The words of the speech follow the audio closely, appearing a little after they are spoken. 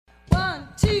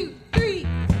2, 3.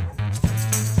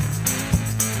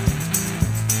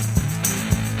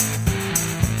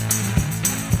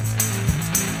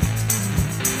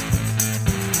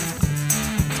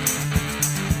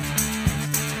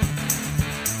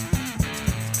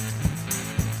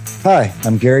 Hi,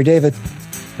 I'm Gary David.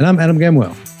 And I'm Adam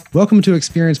Gamwell. Welcome to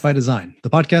Experience by Design, the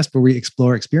podcast where we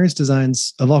explore experience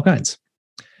designs of all kinds.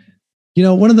 You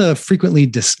know, one of the frequently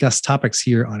discussed topics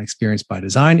here on Experience by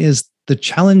Design is the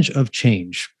challenge of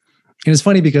change. And it's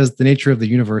funny because the nature of the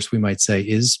universe, we might say,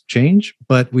 is change,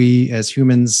 but we as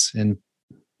humans and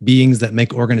beings that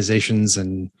make organizations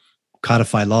and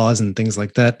codify laws and things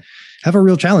like that have a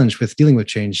real challenge with dealing with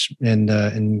change and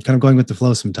kind of going with the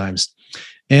flow sometimes.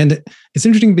 And it's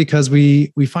interesting because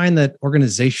we find that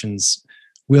organizations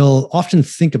will often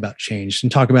think about change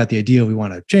and talk about the idea we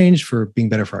want to change for being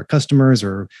better for our customers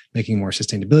or making more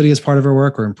sustainability as part of our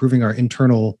work or improving our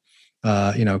internal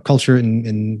culture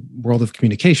and world of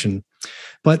communication.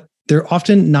 But they're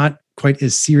often not quite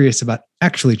as serious about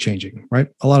actually changing, right?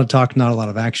 A lot of talk, not a lot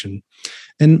of action.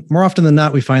 And more often than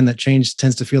not, we find that change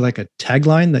tends to feel like a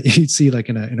tagline that you'd see like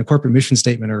in a corporate mission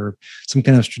statement or some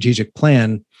kind of strategic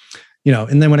plan.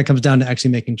 And then when it comes down to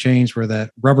actually making change where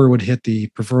that rubber would hit the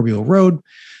proverbial road,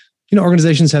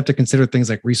 organizations have to consider things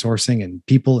like resourcing and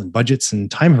people and budgets and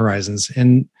time horizons.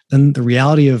 And then the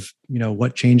reality of,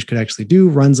 what change could actually do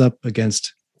runs up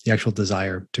against the actual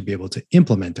desire to be able to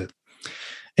implement it.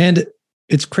 And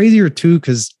it's crazier too,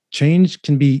 because change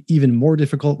can be even more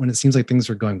difficult when it seems like things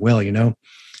are going well,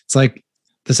 It's like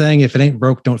the saying, if it ain't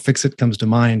broke, don't fix it comes to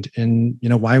mind. And,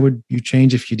 why would you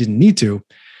change if you didn't need to?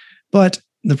 But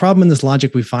the problem in this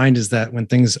logic we find is that when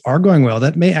things are going well,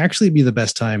 that may actually be the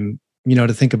best time,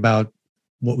 to think about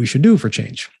what we should do for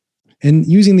change. And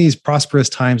using these prosperous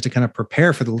times to kind of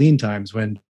prepare for the lean times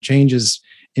when change is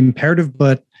imperative,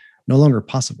 but no longer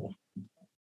possible.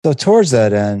 So towards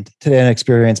that end, today on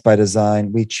Experience by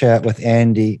Design, we chat with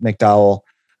Andy McDowell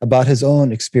about his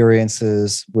own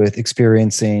experiences with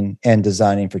experiencing and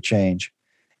designing for change.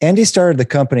 Andy started the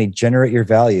company Generate Your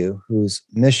Value, whose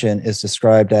mission is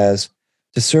described as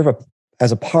to serve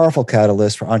as a powerful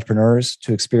catalyst for entrepreneurs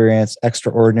to experience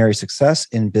extraordinary success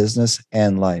in business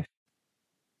and life.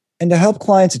 And to help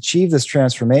clients achieve this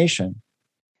transformation,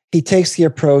 he takes the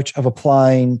approach of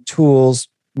applying tools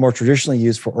more traditionally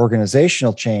used for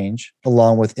organizational change,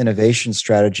 along with innovation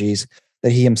strategies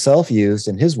that he himself used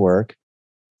in his work,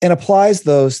 and applies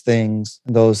those things,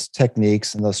 those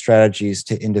techniques, and those strategies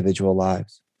to individual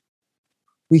lives.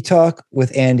 We talk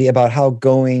with Andy about how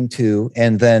going to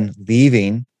and then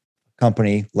leaving a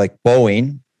company like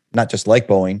Boeing, not just like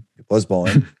Boeing, it was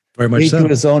Boeing, very much so, to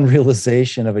his own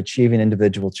realization of achieving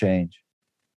individual change.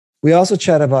 We also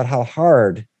chat about how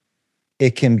hard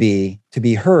it can be to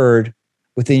be heard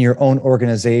within your own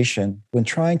organization when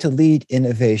trying to lead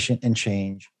innovation and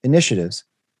change initiatives.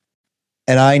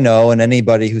 And I know, and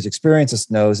anybody who's experienced this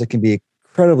knows, it can be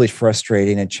incredibly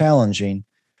frustrating and challenging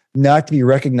not to be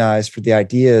recognized for the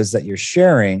ideas that you're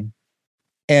sharing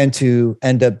and to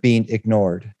end up being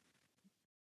ignored.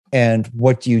 And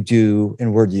what do you do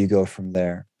and where do you go from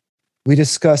there? We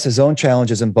discuss his own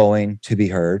challenges in Boeing to be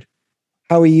heard,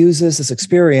 how he uses this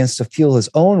experience to fuel his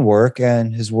own work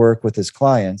and his work with his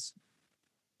clients,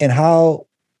 and how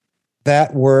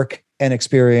that work and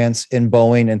experience in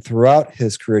Boeing and throughout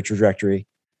his career trajectory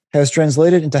has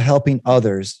translated into helping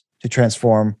others to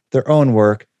transform their own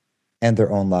work and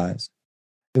their own lives.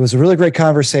 It was a really great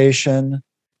conversation,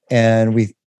 and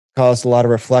we caused a lot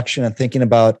of reflection and thinking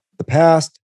about the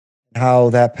past, and how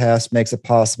that past makes it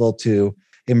possible to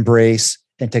embrace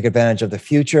and take advantage of the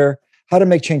future, how to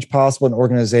make change possible in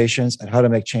organizations, and how to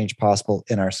make change possible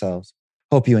in ourselves.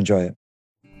 Hope you enjoy it.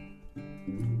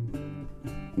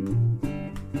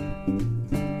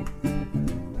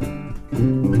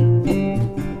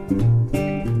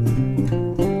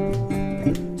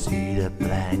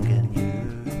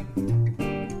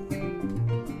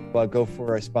 I'll go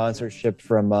for a sponsorship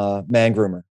from Man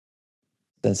Groomer,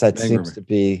 since that seems to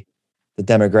be the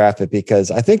demographic, because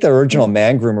I think the original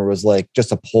Man Groomer was like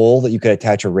just a pole that you could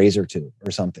attach a razor to or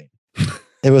something.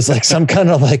 It was like some kind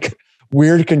of like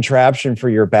weird contraption for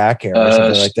your back hair or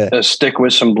something like that. A stick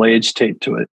with some blades taped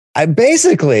to it.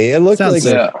 It looked like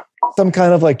some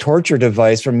kind of like torture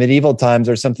device from medieval times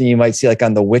or something you might see like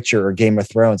on The Witcher or Game of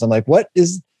Thrones. I'm like, what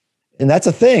is... And that's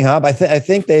a thing, huh? I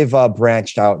think they've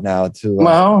branched out now to...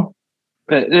 Well,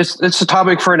 it's a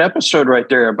topic for an episode right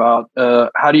there about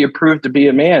how do you prove to be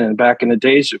a man? And back in the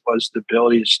days, it was the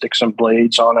ability to stick some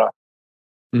blades on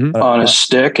a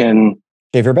stick and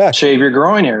shave your back, shave your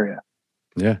groin area.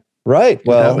 Yeah. Right.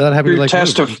 Well, without having to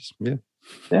test of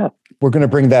yeah. We're going to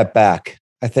bring that back.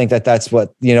 I think that's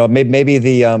what, maybe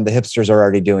the hipsters are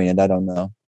already doing it. I don't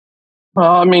know.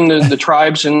 Well, I mean, the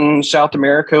tribes in South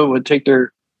America would take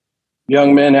their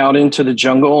young men out into the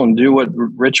jungle and do what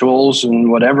rituals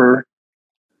and whatever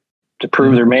to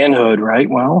prove their manhood, right?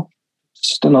 Well, it's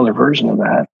just another version of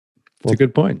that. It's a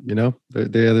good point.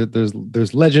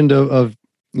 There's legend of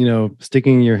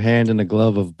sticking your hand in a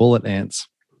glove of bullet ants,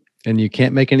 and you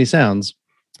can't make any sounds.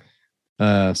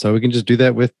 So we can just do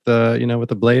that with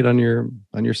with a blade on your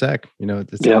sack.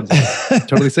 It sounds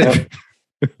totally safe.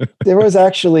 There was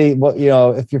actually,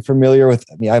 if you're familiar with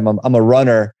me, I'm a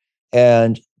runner,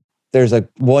 and there's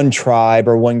one tribe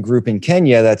or one group in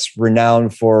Kenya that's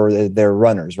renowned for their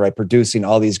runners, right? Producing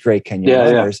all these great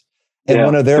Kenyan runners. Yeah. And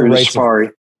one of their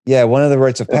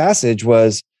rites of passage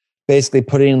was basically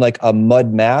putting like a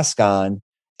mud mask on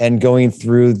and going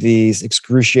through these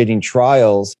excruciating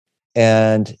trials.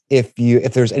 And if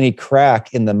there's any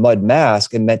crack in the mud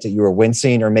mask, it meant that you were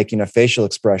wincing or making a facial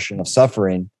expression of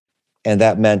suffering. And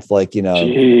that meant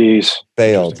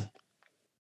failed.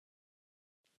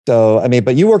 So, I mean,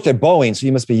 but you worked at Boeing, so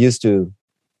you must be used to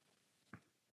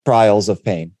trials of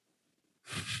pain.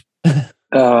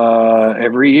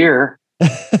 Every year.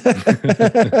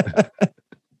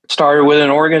 Started with an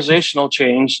organizational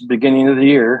change at the beginning of the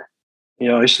year.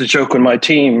 I used to joke with my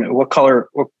team, what color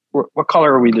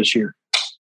are we this year?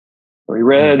 Are we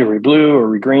red? Are we blue? Are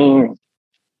we green?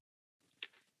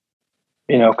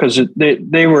 Because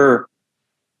they were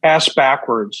asked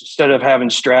backwards. Instead of having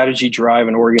strategy, drive,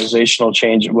 and organizational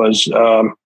change, it was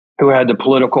who had the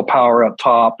political power up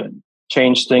top and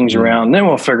change things around. And then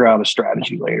we'll figure out a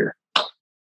strategy later.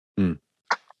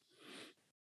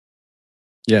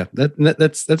 Yeah,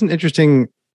 that's an interesting,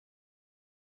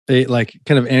 kind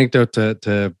of anecdote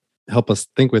to help us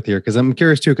think with here, because I'm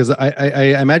curious too, because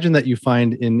I imagine that you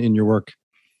find in your work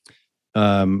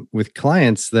with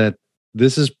clients that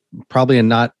this is probably a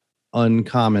not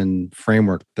uncommon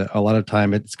framework, that a lot of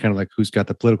time it's kind of like who's got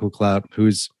the political clout,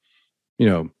 who's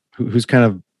kind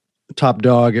of top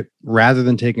dog, rather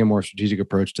than taking a more strategic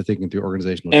approach to thinking through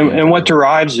organizational and what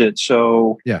derives it.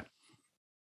 So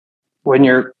when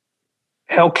you're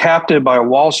held captive by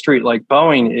Wall Street like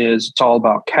Boeing is, it's all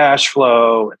about cash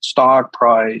flow and stock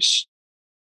price,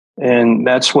 and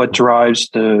that's what drives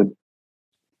the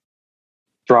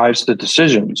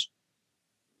decisions.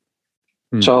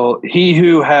 So he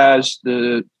who has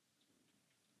the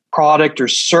product or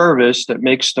service that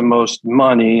makes the most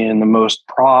money and the most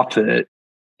profit,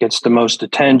 gets the most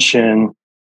attention,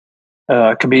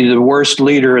 could be the worst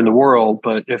leader in the world,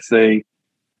 but if they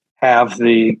have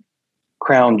the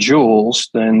crown jewels,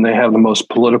 then they have the most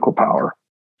political power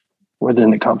within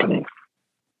the company.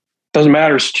 Doesn't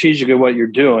matter strategically what you're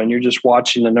doing. You're just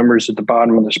watching the numbers at the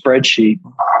bottom of the spreadsheet,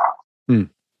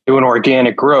 doing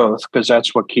organic growth, because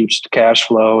that's what keeps the cash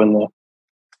flow and the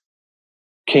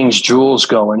king's jewels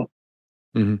going.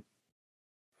 Mm-hmm.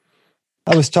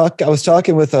 I was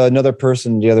talking with another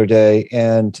person the other day,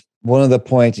 and one of the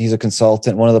points, he's a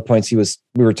consultant, one of the points we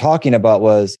were talking about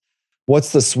was,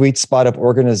 what's the sweet spot of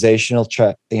organizational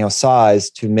size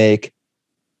to make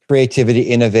creativity,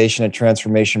 innovation, and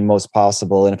transformation most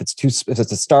possible? And if it's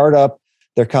a startup,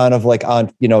 they're kind of like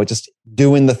on, just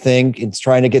doing the thing. It's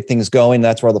trying to get things going.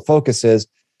 That's where the focus is.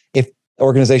 If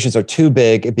organizations are too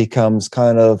big, it becomes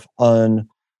kind of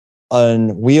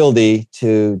unwieldy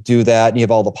to do that. And you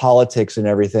have all the politics and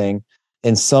everything.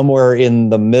 And somewhere in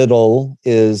the middle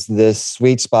is this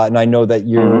sweet spot. And I know that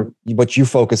what you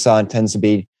focus on tends to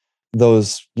be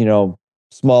those,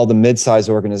 small to mid-sized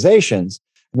organizations.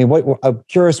 I mean, I'm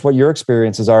curious what your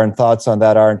experiences are and thoughts on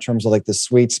that are in terms of like the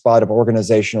sweet spot of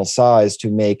organizational size to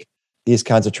make these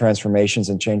kinds of transformations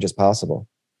and changes possible.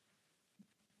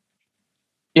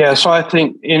 Yeah, so I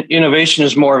think innovation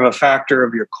is more of a factor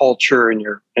of your culture and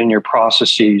your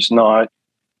processes,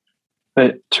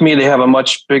 but to me, they have a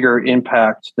much bigger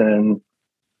impact than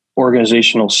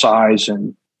organizational size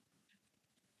and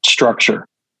structure.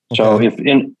 Okay. So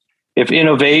if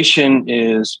innovation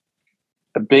is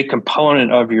a big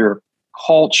component of your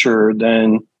culture,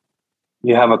 then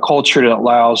you have a culture that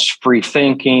allows free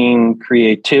thinking,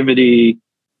 creativity.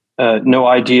 No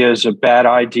idea is a bad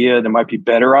idea. There might be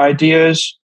better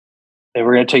ideas. And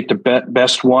we're going to take the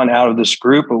best one out of this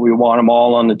group, but we want them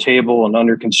all on the table and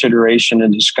under consideration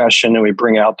and discussion. And we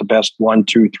bring out the best 1,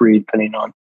 2, 3, depending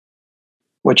on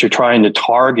what you're trying to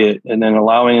target, and then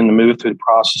allowing them to move through the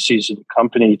processes of the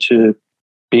company to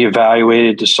be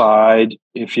evaluated, decide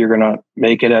if you're going to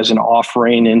make it as an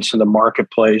offering into the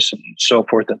marketplace and so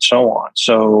forth and so on.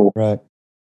 So, right.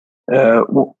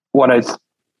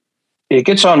 it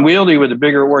gets unwieldy with the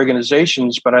bigger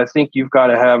organizations, but I think you've got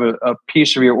to have a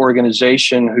piece of your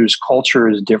organization whose culture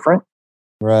is different.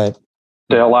 Right.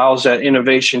 That allows that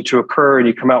innovation to occur, and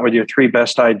you come out with your 3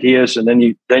 best ideas, and then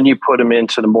you put them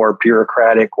into the more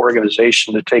bureaucratic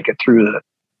organization to take it through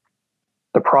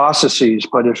the processes.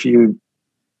 But if you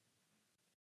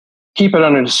keep it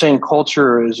under the same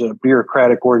culture as a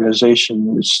bureaucratic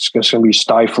organization, it's just going to be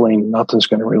stifling. Nothing's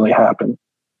going to really happen.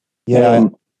 Yeah.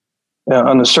 And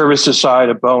on the services side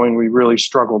of Boeing, we really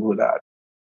struggled with that.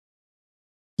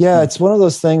 Yeah, it's one of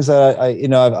those things that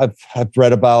I've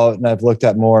read about and I've looked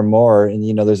at more and more. And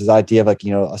there's this idea of like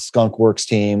a skunk works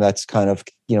team that's kind of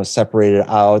separated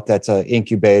out. That's an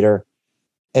incubator.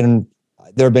 And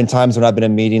there have been times when I've been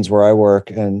in meetings where I work,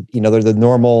 and they're the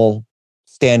normal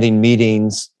standing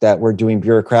meetings that we're doing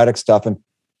bureaucratic stuff, and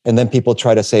then people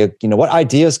try to say, what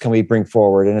ideas can we bring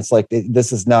forward? And it's like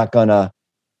this is not gonna.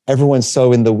 Everyone's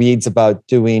so in the weeds about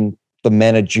doing the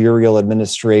managerial,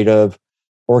 administrative,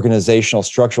 organizational,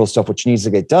 structural stuff, which needs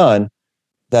to get done,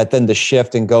 that then to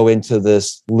shift and go into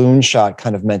this loon shot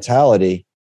kind of mentality,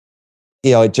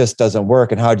 it just doesn't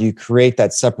work. And how do you create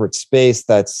that separate space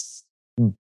that's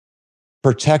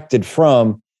protected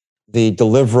from the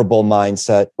deliverable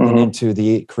mindset and into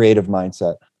the creative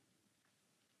mindset?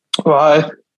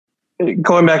 Well,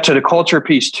 going back to the culture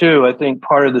piece too, I think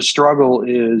part of the struggle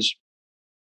is,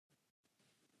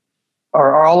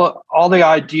 are all the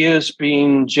ideas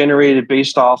being generated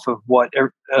based off of what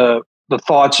the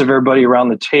thoughts of everybody around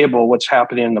the table, what's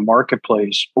happening in the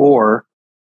marketplace? Or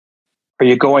are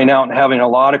you going out and having a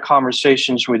lot of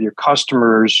conversations with your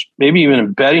customers, maybe even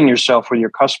embedding yourself with your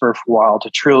customer for a while to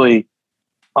truly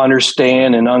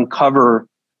understand and uncover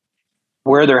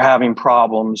where they're having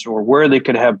problems or where they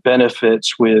could have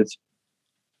benefits with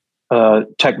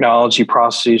technology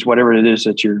processes, whatever it is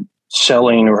that you're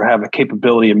selling or have a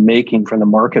capability of making from the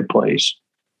marketplace.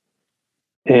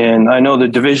 And I know the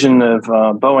division of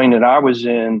Boeing that I was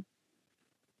in,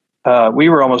 we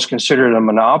were almost considered a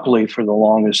monopoly for the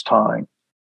longest time.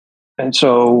 And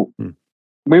so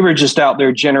we were just out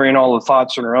there generating all the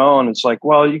thoughts on our own. It's like,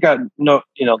 well, you got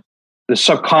the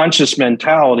subconscious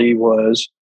mentality was,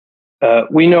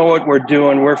 we know what we're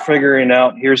doing. We're figuring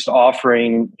out, here's the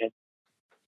offering.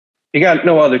 You got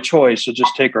no other choice, so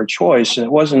just take our choice. And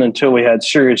it wasn't until we had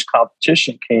serious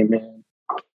competition came in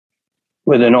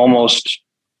with an almost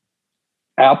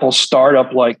Apple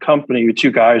startup-like company with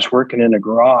 2 guys working in a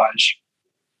garage.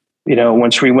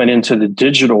 Once we went into the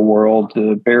digital world,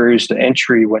 the barriers to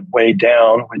entry went way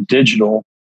down with digital.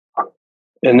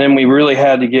 And then we really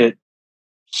had to get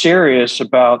serious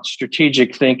about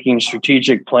strategic thinking,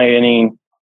 strategic planning,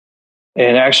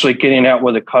 and actually getting out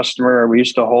with a customer. We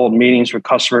used to hold meetings with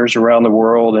customers around the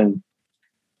world and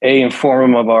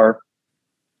inform them of our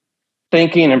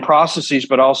thinking and processes,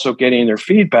 but also getting their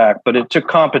feedback. But it took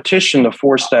competition to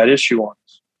force that issue on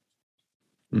us.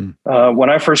 When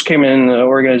I first came in the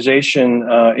organization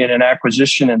in an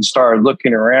acquisition and started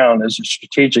looking around as a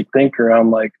strategic thinker,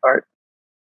 I'm like, are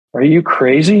you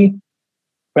crazy?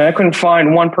 I couldn't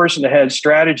find one person that had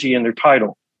strategy in their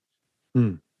title.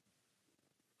 And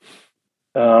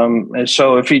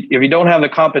so if you don't have the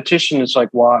competition, it's like,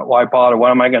 why bother?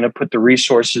 Why am I going to put the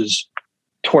resources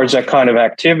towards that kind of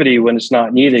activity when it's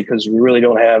not needed? Because we really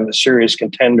don't have a serious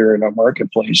contender in our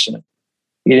marketplace. And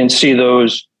you didn't see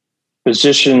those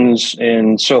positions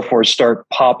and so forth start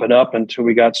popping up until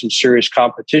we got some serious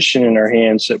competition in our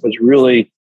hands that was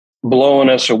really blowing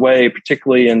us away,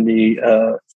 particularly in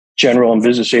the general and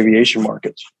business aviation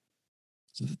markets.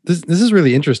 This is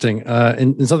really interesting,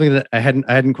 and something that I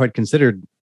hadn't quite considered,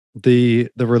 the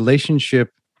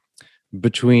relationship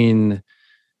between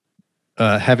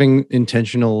having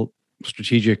intentional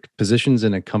strategic positions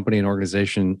in a company and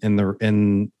organization in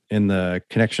the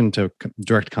connection to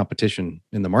direct competition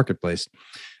in the marketplace.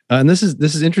 And this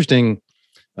is interesting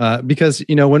because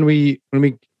when we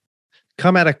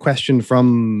come at a question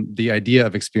from the idea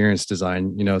of experience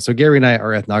design, so Gary and I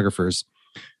are ethnographers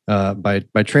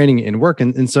by training and work,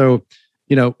 and so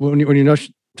when you're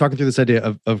talking through this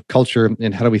idea of culture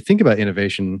and how do we think about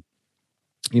innovation,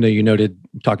 you noted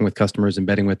talking with customers,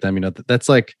 embedding with them, that's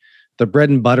like the bread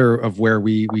and butter of where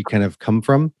we kind of come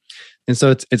from. And so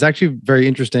it's actually very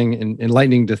interesting and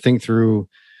enlightening to think through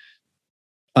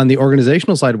on the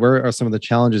organizational side, where are some of the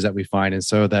challenges that we find? And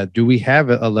so that, do we have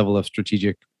a level of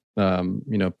strategic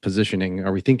positioning?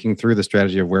 Are we thinking through the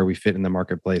strategy of where we fit in the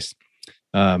marketplace?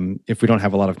 If we don't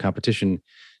have a lot of competition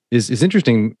is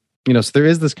interesting, so there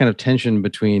is this kind of tension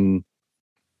between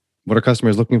what our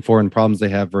customers looking for and problems they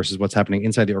have versus what's happening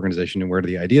inside the organization and where do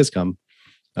the ideas come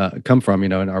from,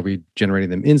 and are we generating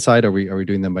them inside? Are we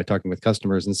doing them by talking with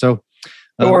customers? And so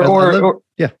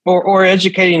Or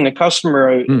educating the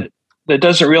customer that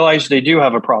doesn't realize they do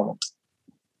have a problem.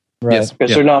 Right. Yes.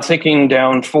 Because they're not thinking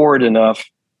down forward enough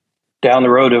down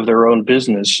the road of their own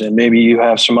business. And maybe you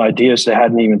have some ideas they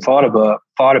hadn't even thought about,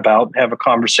 and have a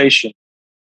conversation.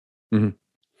 Mm-hmm.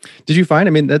 Did you find,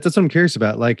 I mean, that's what I'm curious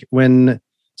about. Like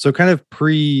so kind of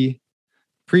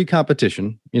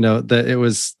pre-competition, that it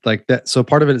was like that. So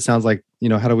part of it sounds like,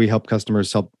 how do we help customers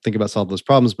solve those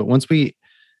problems? But once we,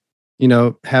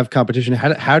 have competition,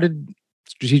 how did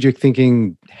strategic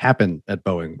thinking happen at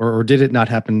Boeing, or did it not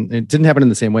happen? It didn't happen in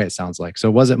the same way, it sounds like. So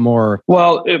was it more?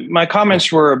 Well, my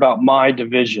comments were about my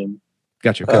division.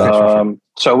 Gotcha. Sure.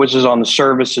 So which is on the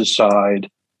services side,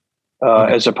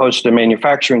 as opposed to the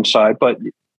manufacturing side. But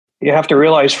you have to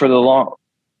realize for the long,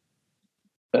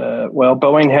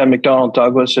 Boeing had McDonnell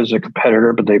Douglas as a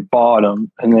competitor, but they bought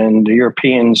them. And then the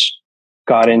Europeans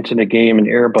got into the game and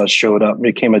Airbus showed up and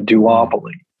became a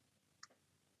duopoly.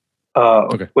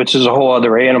 Which is a whole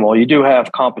other animal. You do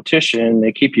have competition,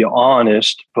 they keep you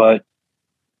honest, but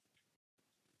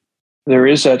there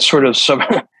is that sort of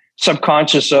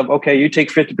subconscious of, okay, you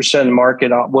take 50% of the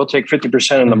market, we'll take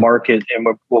 50% of the market, and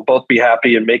we'll both be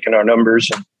happy and making our numbers,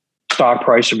 and stock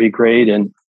price will be great.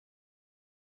 And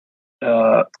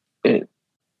it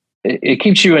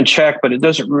keeps you in check, but it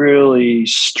doesn't really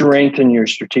strengthen your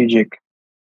strategic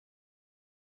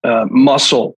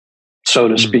muscle, so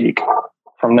to speak.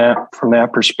 From that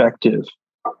perspective,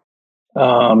 I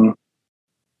don't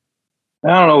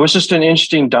know. It was just an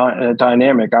interesting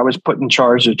dynamic. I was put in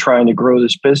charge of trying to grow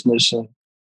this business, and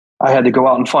I had to go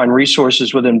out and find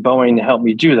resources within Boeing to help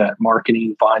me do that: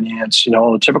 marketing, finance,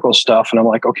 all the typical stuff. And I'm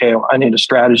like, okay, I need a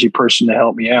strategy person to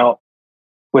help me out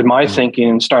with my thinking.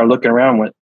 And started looking around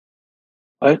with,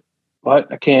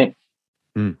 what? I can't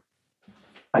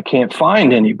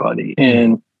find anybody.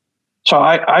 And so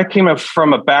I came up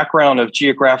from a background of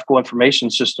geographical information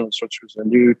systems, which was a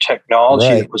new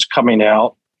technology that was coming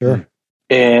out. Sure.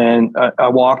 And I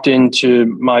walked into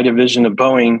my division of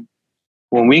Boeing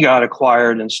when we got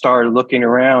acquired and started looking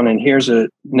around. And here's a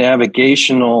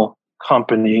navigational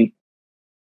company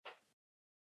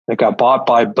that got bought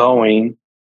by Boeing.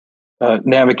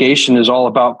 Navigation is all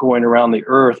about going around the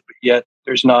earth, but yet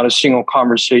there's not a single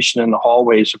conversation in the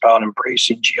hallways about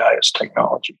embracing GIS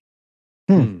technology.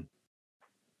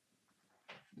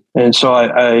 And so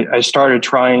I started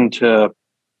trying to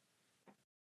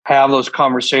have those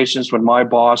conversations with my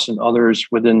boss and others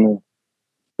within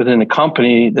the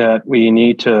company that we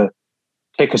need to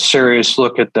take a serious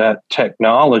look at that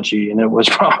technology. And it was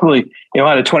probably, I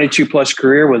had a 22 plus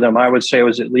career with them. I would say it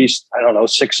was at least,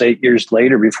 6-8 years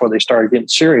later before they started getting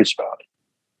serious about it.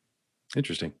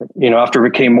 Interesting. After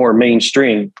it became more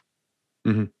mainstream.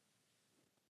 Mm-hmm.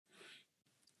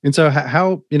 And so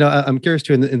how, I'm curious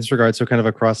too in this regard, so kind of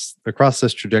across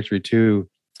this trajectory too,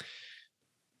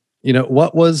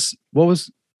 what was,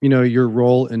 your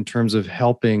role in terms of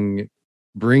helping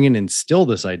bring and instill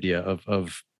this idea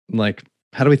of like,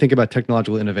 how do we think about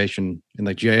technological innovation? And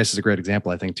like GIS is a great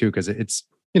example, I think too, because it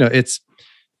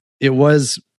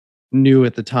was new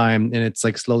at the time and it's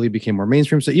like slowly became more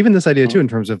mainstream. So even this idea too, in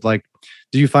terms of like,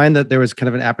 do you find that there was kind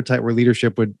of an appetite where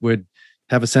leadership would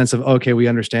have a sense of, okay, we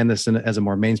understand this as a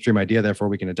more mainstream idea, therefore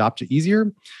we can adopt it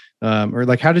easier? Or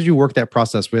like, how did you work that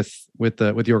process with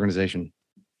the organization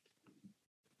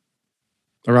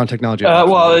around technology? A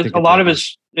lot of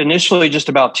it's initially just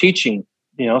about teaching,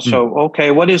 so,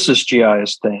 okay, what is this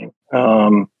GIS thing?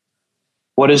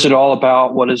 What is it all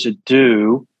about? What does it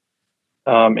do?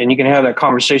 And you can have that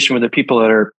conversation with the people that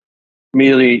are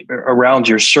immediately around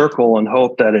your circle and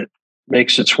hope that it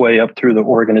makes its way up through the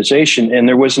organization. And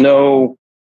there was no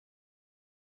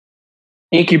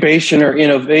incubation or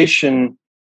innovation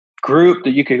group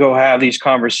that you could go have these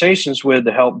conversations with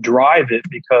to help drive it,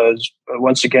 because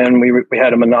once again, we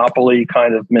had a monopoly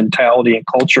kind of mentality and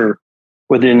culture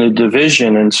within the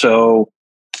division. And so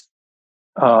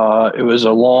it was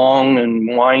a long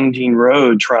and winding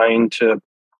road trying to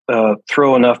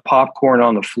throw enough popcorn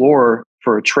on the floor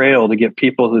for a trail to get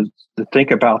people to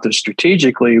think about this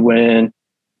strategically when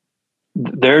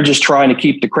they're just trying to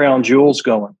keep the crown jewels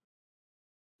going.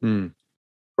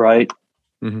 Right?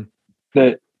 Mm-hmm.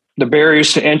 The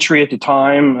barriers to entry at the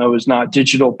time was not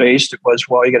digital based. It was,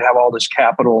 you got to have all this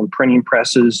capital and printing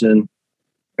presses and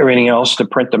everything else to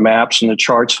print the maps and the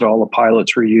charts that all the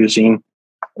pilots were using.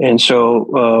 And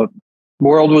so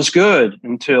world was good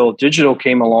until digital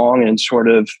came along and sort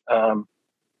of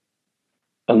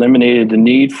eliminated the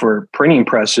need for printing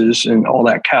presses and all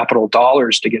that capital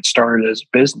dollars to get started as a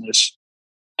business.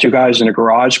 2 guys in a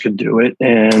garage could do it.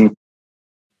 And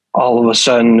all of a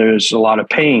sudden there's a lot of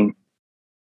pain.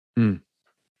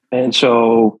 And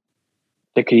so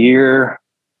like a year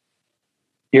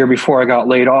before I got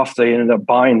laid off, they ended up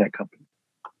buying that company.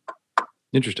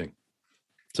 Interesting.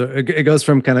 So it goes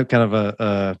from kind of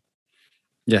a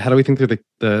how do we think through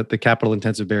the capital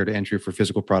intensive barrier to entry for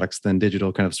physical products, then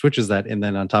digital kind of switches that. And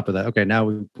then on top of that, okay, now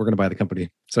we're going to buy the company.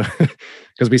 So,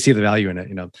 because we see the value in it,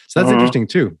 so that's interesting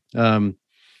too. And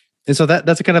so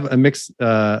that's a kind of a mix.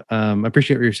 I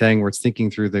appreciate what you're saying, where it's thinking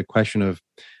through the question of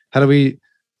how do we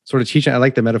sort of teach. I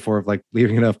like the metaphor of like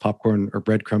leaving enough popcorn or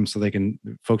breadcrumbs so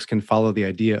folks can follow the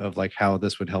idea of like how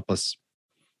this would help us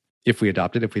if we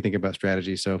adopt it, if we think about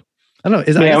strategy. So I don't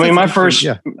know.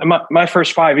 My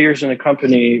first 5 years in the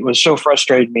company was so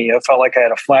frustrating me. I felt like I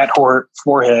had a flat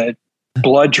forehead,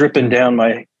 blood dripping down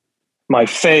my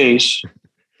face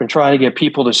from trying to get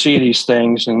people to see these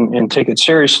things and take it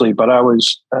seriously. But I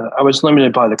was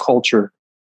limited by the culture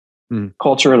of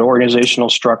the organizational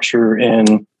structure.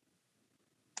 And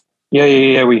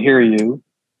we hear you.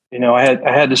 I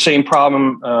had the same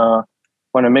problem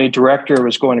when I made director. I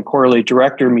was going to quarterly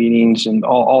director meetings and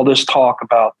all this talk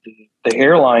about the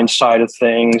airline side of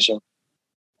things and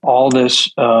all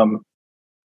this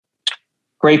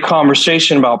great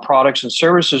conversation about products and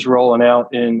services rolling out.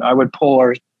 And I would pull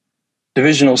our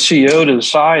divisional CEO to the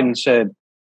side and said,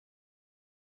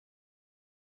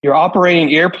 you're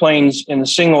operating airplanes in a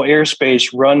single airspace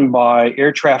run by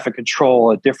air traffic control,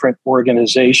 a different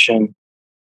organization.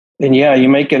 And you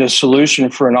may get a solution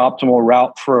for an optimal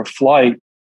route for a flight,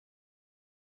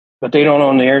 but they don't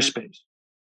own the airspace.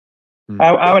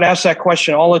 I would ask that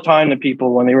question all the time to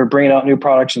people when they were bringing out new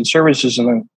products and services, and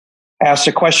then ask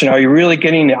the question, are you really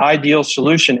getting the ideal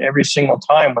solution every single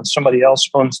time when somebody else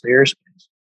owns the airspace?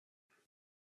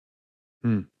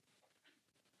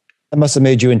 That must have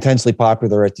made you intensely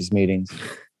popular at these meetings.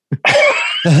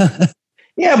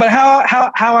 Yeah, but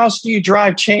how else do you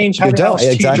drive change? How else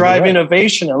do you drive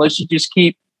innovation unless you just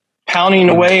keep pounding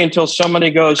away until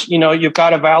somebody goes, you've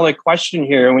got a valid question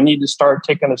here and we need to start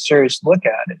taking a serious look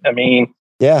at it. I mean,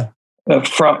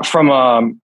 from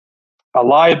a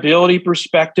liability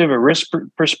perspective, a risk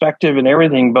perspective and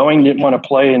everything, Boeing didn't want to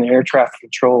play in the air traffic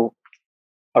control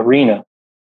arena.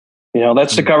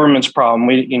 That's the government's problem.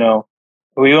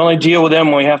 We only deal with them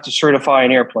when we have to certify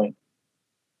an airplane.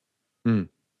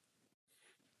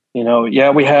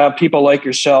 We have people like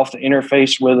yourself to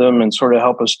interface with them and sort of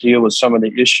help us deal with some of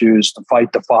the issues to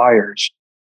fight the fires.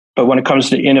 But when it comes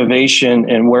to innovation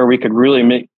and where we could really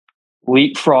make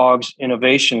leapfrogs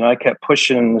innovation, I kept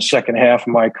pushing in the second half of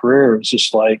my career. It's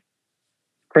just like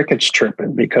crickets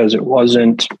chirping because it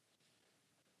wasn't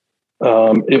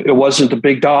the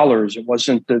big dollars. It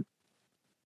wasn't the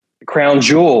crown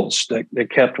jewels that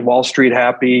kept Wall Street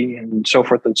happy and so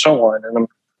forth and so on. And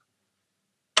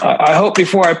I hope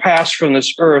before I pass from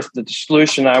this earth that the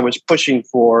solution I was pushing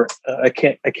for, I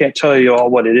can't tell you all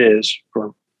what it is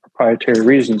for proprietary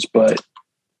reasons, but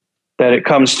that it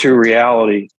comes to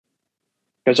reality.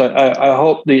 Because I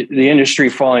hope the industry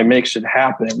finally makes it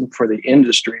happen for the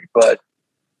industry. But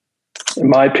in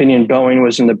my opinion, Boeing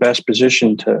was in the best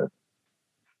position to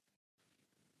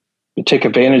take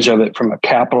advantage of it from a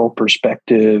capital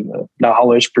perspective, a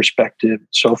knowledge perspective, and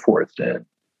so forth. And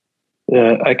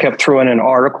I kept throwing an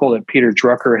article that Peter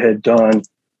Drucker had done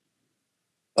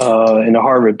in the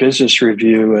Harvard Business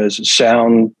Review as a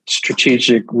sound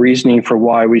strategic reasoning for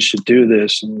why we should do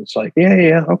this. And it's like,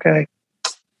 okay.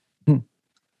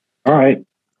 All right.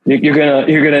 You're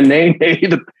gonna name me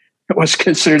what's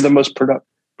considered the most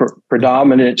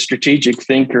predominant strategic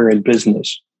thinker in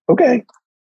business. Okay.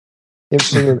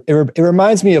 It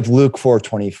reminds me of Luke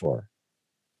 4:24.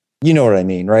 You know what I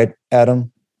mean, right,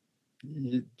 Adam?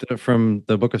 From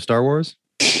the book of Star Wars?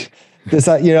 It's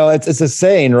a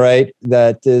saying, right?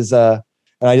 That is, and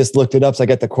I just looked it up, so I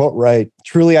got the quote right.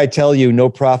 Truly, I tell you, no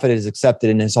prophet is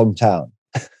accepted in his hometown.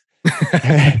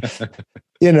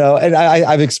 And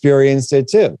I've experienced it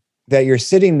too. That you're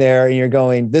sitting there and you're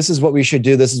going, "This is what we should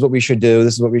do. This is what we should do.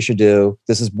 This is what we should do.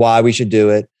 This is why we should do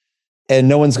it." And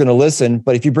no one's going to listen.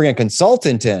 But if you bring a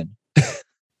consultant in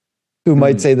who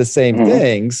might say the same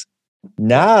things,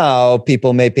 now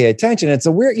people may pay attention. It's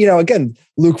a weird, again,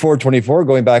 Luke 4:24,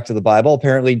 going back to the Bible,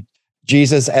 apparently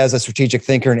Jesus as a strategic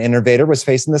thinker and innovator was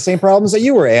facing the same problems that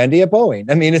you were, Andy, at Boeing.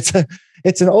 I mean, it's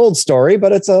an old story,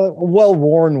 but it's a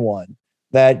well-worn one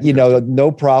that,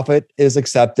 no prophet is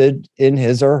accepted in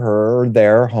his or her or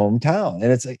their hometown.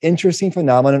 And it's an interesting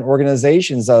phenomenon in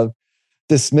organizations of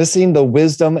dismissing the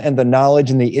wisdom and the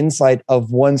knowledge and the insight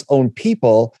of one's own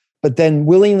people, but then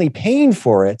willingly paying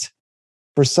for it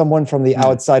for someone from the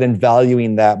outside and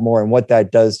valuing that more and what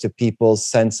that does to people's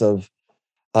sense of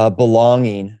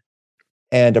belonging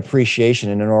and appreciation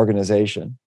in an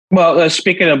organization. Well,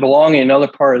 speaking of belonging, another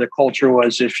part of the culture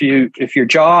was if your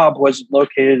job wasn't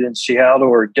located in Seattle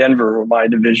or Denver, where my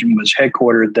division was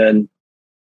headquartered, then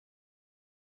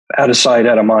out of sight,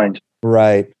 out of mind.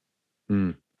 Right.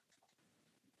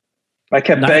 I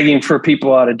kept begging for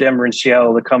people out of Denver and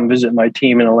Seattle to come visit my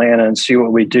team in Atlanta and see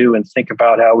what we do and think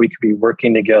about how we could be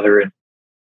working together. And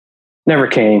never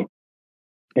came,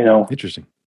 Interesting.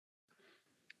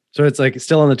 So it's like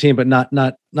still on the team, but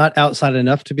not outside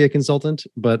enough to be a consultant,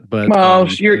 but well,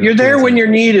 you're there when you're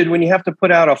needed, when you have to put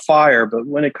out a fire. But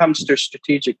when it comes to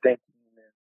strategic thinking,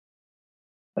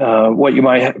 what you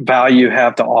might value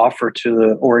have to offer to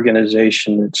the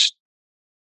organization, it's,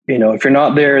 if you're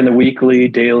not there in the weekly,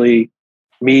 daily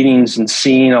meetings and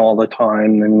seen all the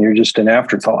time, then you're just an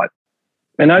afterthought.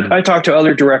 And I talked to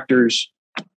other directors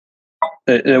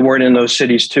that weren't in those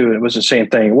cities too. And it was the same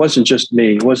thing. It wasn't just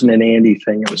me. It wasn't an Andy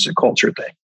thing. It was a culture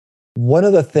thing. One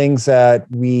of the things that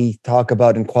we talk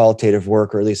about in qualitative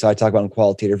work, or at least I talk about in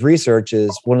qualitative research,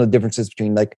 is one of the differences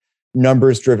between like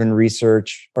numbers-driven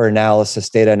research or analysis,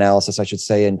 data analysis, I should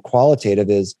say, and qualitative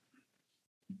is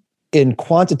in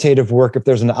quantitative work, if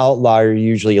there's an outlier, you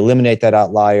usually eliminate that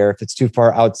outlier if it's too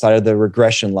far outside of the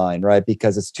regression line, right?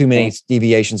 Because it's too many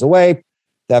deviations away,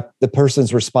 that the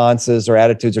person's responses or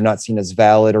attitudes are not seen as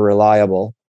valid or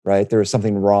reliable, right? There is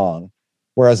something wrong.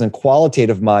 Whereas in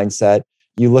qualitative mindset,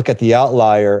 you look at the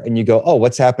outlier and you go, oh,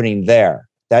 what's happening there?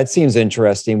 That seems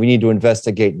interesting. We need to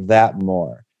investigate that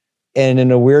more. And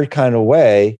in a weird kind of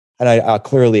way, and I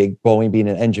clearly, Boeing being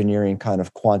an engineering kind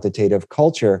of quantitative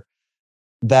culture,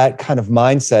 that kind of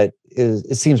mindset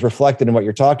it seems reflected in what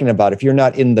you're talking about. If you're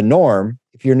not in the norm,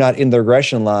 if you're not in the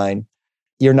regression line,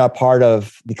 you're not part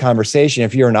of the conversation.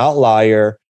 If you're an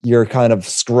outlier, you're kind of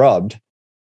scrubbed.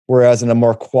 Whereas in a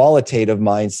more qualitative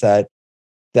mindset,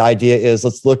 the idea is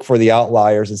let's look for the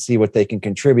outliers and see what they can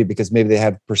contribute because maybe they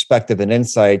have perspective and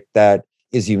insight that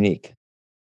is unique.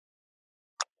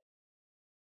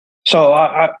 So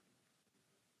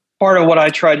part of what I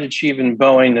tried to achieve in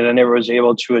Boeing that I never was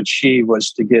able to achieve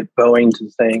was to get Boeing to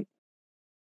think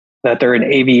that they're an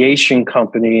aviation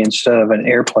company instead of an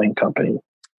airplane company.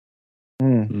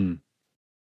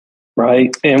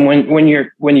 Right. And when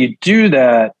you do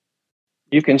that,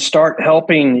 you can start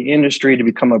helping the industry to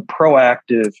become a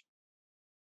proactive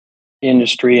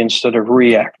industry instead of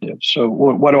reactive. So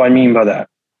what do I mean by that?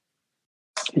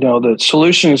 The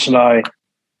solutions that I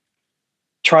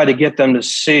try to get them to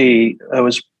see, I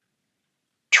was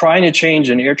trying to change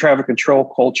an air traffic control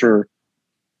culture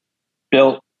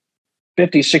built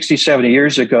 50, 60, 70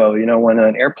 years ago. When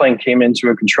an airplane came into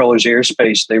a controller's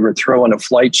airspace, they were throwing a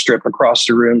flight strip across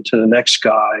the room to the next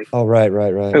guy. Oh, right.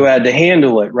 Who had to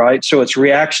handle it, right? So it's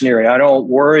reactionary. I don't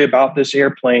worry about this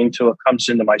airplane till it comes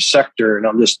into my sector, and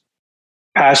I'm just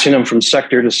passing them from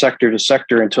sector to sector to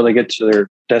sector until they get to their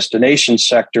destination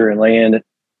sector and land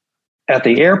at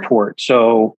the airport.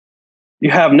 So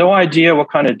you have no idea what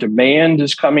kind of demand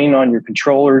is coming on your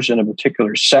controllers in a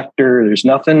particular sector. There's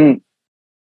nothing,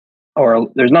 or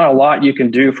there's not a lot you can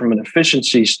do from an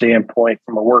efficiency standpoint,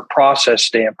 from a work process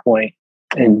standpoint,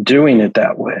 in doing it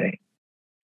that way.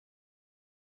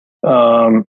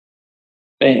 And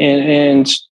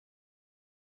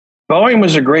Boeing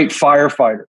was a great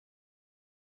firefighter.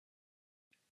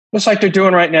 Just like they're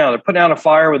doing right now. They're putting out a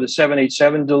fire with the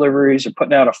 787 deliveries. They're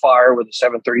putting out a fire with the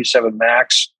 737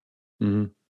 MAX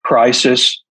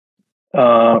crisis.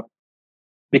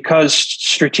 Because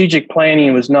strategic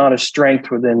planning was not a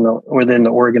strength within the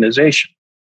organization,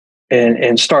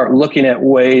 and start looking at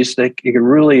ways that it could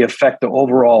really affect the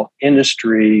overall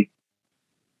industry,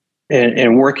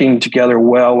 and working together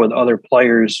well with other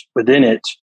players within it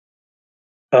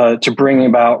to bring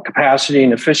about capacity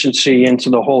and efficiency into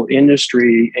the whole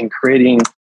industry, and creating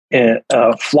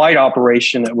a flight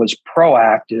operation that was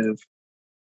proactive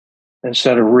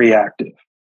instead of reactive.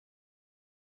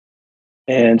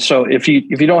 And so if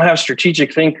you don't have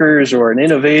strategic thinkers or an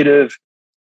innovative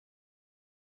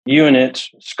unit,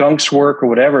 skunks work or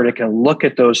whatever, that can look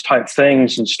at those type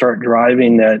things and start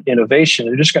driving that innovation,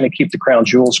 they're just going to keep the crown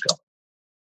jewels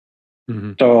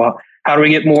going. So how do we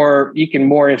get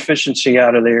more efficiency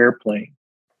out of the airplane?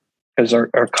 Because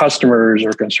our customers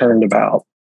are concerned about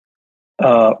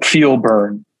fuel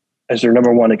burn as their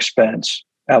number one expense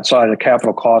outside of the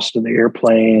capital cost of the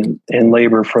airplane and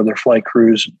labor for their flight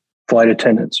crews, flight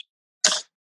attendants.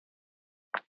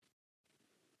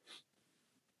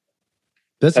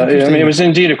 That's it was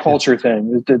indeed a culture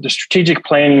thing. The strategic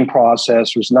planning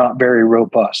process was not very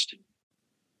robust.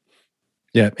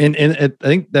 Yeah, and I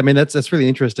think that's really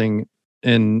interesting,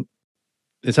 and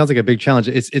it sounds like a big challenge.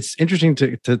 It's interesting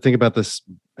to think about this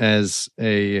as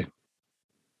a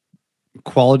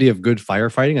quality of good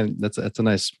firefighting, and that's a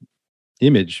nice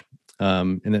image.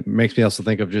 And it makes me also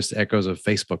think of just echoes of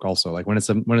Facebook also. Like when it's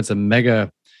a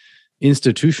mega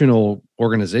institutional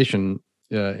organization,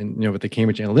 and with the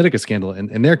Cambridge Analytica scandal,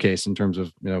 in their case, in terms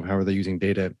of how are they using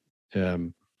data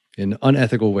in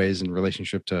unethical ways in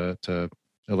relationship to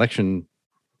election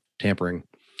tampering,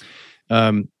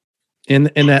 and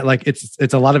that like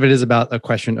it's a lot of it is about a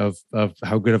question of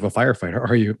how good of a firefighter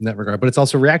are you in that regard, but it's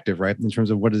also reactive, right? In terms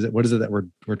of what is it that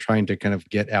we're trying to kind of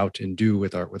get out and do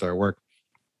with our work.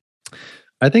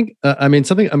 I think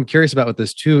something I'm curious about with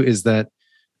this too is that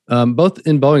both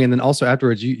in Boeing and then also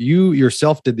afterwards, you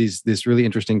yourself did this really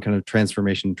interesting kind of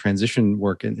transition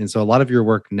work, and so a lot of your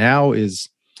work now is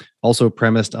also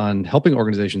premised on helping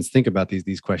organizations think about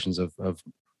these questions of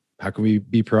how can we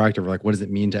be proactive, or like what does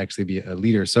it mean to actually be a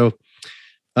leader. So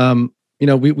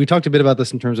we talked a bit about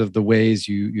this in terms of the ways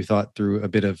you thought through a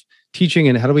bit of teaching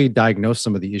and how do we diagnose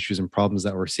some of the issues and problems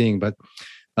that we're seeing. But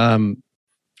one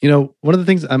of the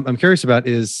things I'm curious about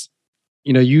is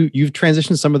you've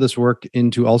transitioned some of this work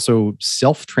into also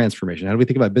self-transformation. How do we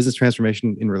think about business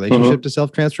transformation in relationship to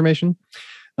self-transformation?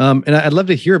 And I'd love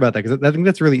to hear about that, because I think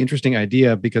that's a really interesting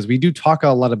idea, because we do talk a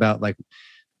lot about like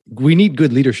we need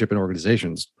good leadership in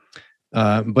organizations.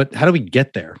 But how do we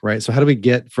get there, right? So how do we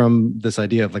get from this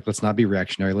idea of like, let's not be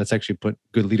reactionary, let's actually put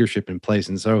good leadership in place?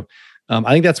 And so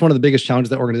I think that's one of the biggest challenges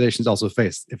that organizations also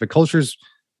face. If a culture's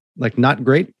like not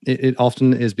great, it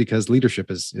often is because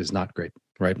leadership is not great,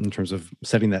 right? In terms of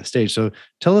setting that stage. So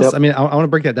tell us, I want to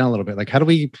break that down a little bit. Like, how do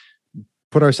we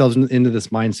put ourselves into this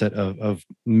mindset of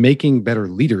making better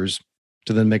leaders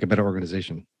to then make a better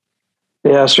organization?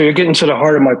 Yeah. So you're getting to the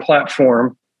heart of my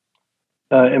platform.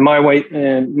 In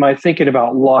my thinking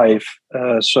about life.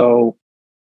 So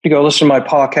if you go listen to my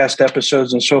podcast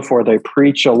episodes and so forth, I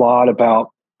preach a lot about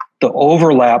the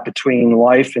overlap between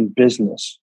life and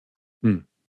business.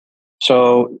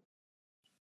 So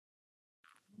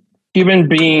human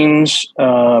beings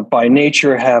by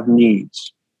nature have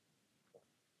needs.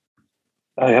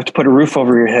 You have to put a roof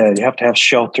over your head. You have to have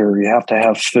shelter. You have to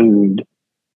have food.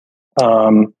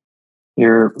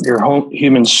 Your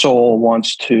human soul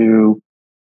wants to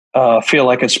feel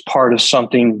like it's part of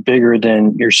something bigger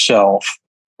than yourself,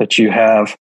 that you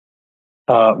have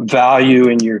value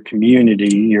in your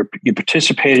community, you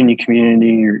participate in your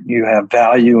community, you have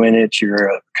value in it, you're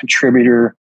a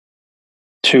contributor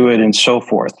to it, and so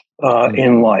forth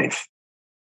in life.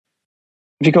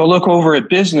 If you go look over at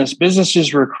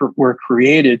businesses were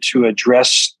created to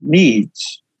address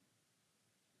needs,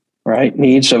 right?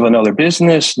 Needs of another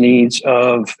business, needs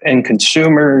of end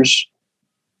consumers,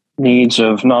 needs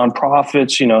of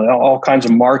nonprofits, all kinds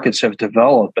of markets have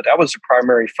developed, but that was the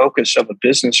primary focus of a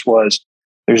business. Was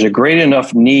there's a great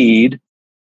enough need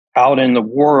out in the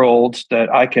world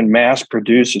that I can mass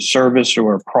produce a service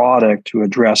or a product to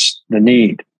address the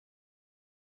need.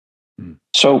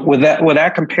 So with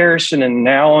that comparison and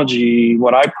analogy,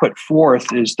 what I put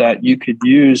forth is that you could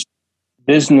use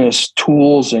business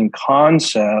tools and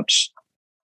concepts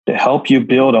to help you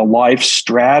build a life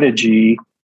strategy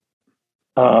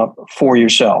for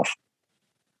yourself.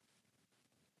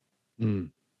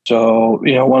 So,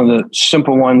 one of the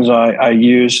simple ones I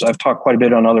use, I've talked quite a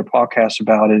bit on other podcasts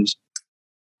about, is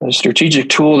a strategic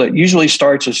tool that usually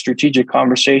starts a strategic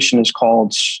conversation is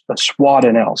called a SWOT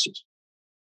analysis.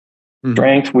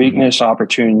 Strength, weakness,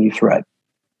 opportunity, threat.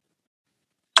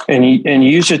 And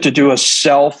use it to do a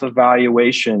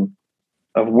self-evaluation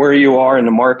of where you are in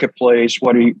the marketplace.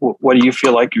 What do you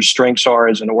feel like your strengths are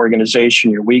as an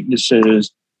organization, your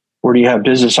weaknesses, where do you have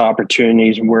business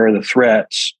opportunities, and where are the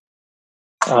threats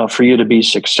for you to be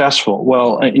successful?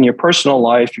 Well, in your personal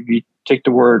life, if you take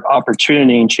the word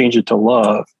opportunity and change it to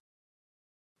love,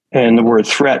 and the word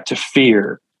threat to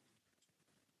fear,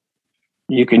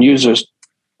 you can use this,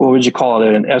 what would you call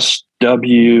it, an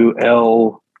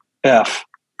SWLF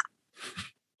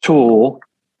tool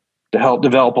to help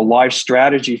develop a life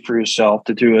strategy for yourself,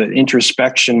 to do an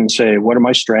introspection and say, what are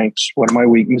my strengths? What are my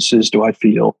weaknesses? Do I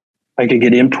feel I could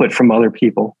get input from other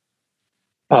people?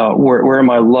 Where are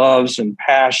my loves and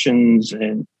passions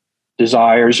and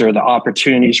desires, or the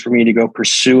opportunities for me to go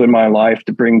pursue in my life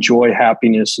to bring joy,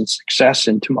 happiness, and success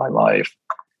into my life?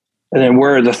 And then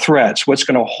where are the threats? What's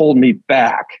going to hold me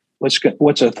back? What's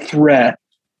a threat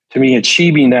to me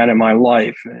achieving that in my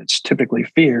life? And it's typically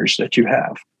fears that you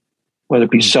have, whether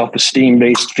it be self-esteem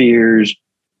based fears,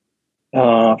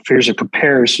 fears of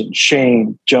comparison,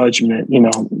 shame, judgment,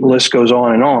 the list goes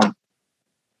on and on.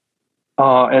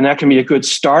 And that can be a good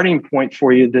starting point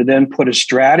for you to then put a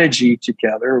strategy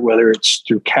together, whether it's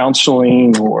through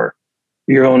counseling or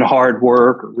your own hard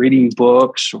work, or reading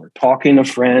books, or talking to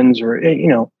friends, or,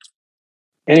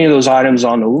 any of those items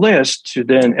on the list to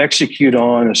then execute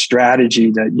on a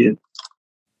strategy that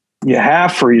you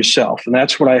have for yourself. And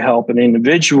that's what I help an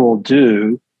individual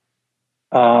do,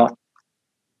 to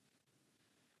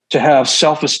have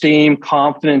self-esteem,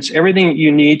 confidence, everything that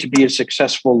you need to be a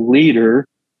successful leader.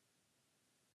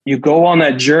 You go on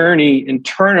that journey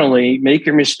internally, make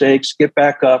your mistakes, get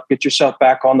back up, get yourself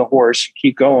back on the horse, and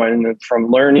keep going. And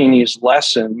from learning these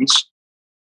lessons,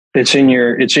 it's in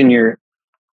your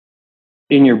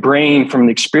brain from an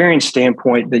experience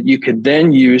standpoint that you could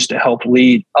then use to help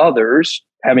lead others,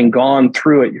 having gone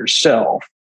through it yourself,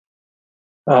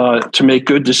 to make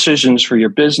good decisions for your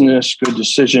business, good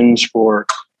decisions for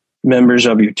members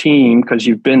of your team, because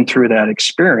you've been through that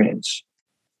experience.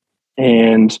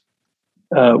 And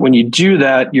when you do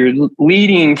that, you're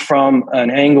leading from an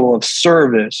angle of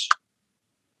service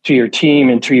to your team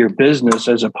and to your business,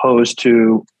 as opposed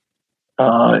to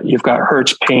you've got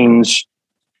hurts, pains,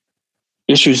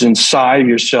 issues inside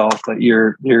yourself that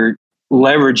you're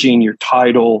leveraging your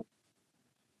title,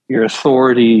 your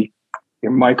authority,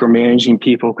 you're micromanaging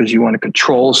people because you want to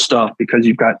control stuff because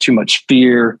you've got too much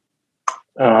fear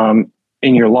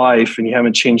in your life, and you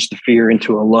haven't changed the fear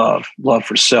into a love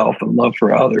for self and love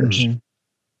for others.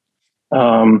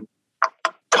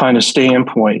 Kind of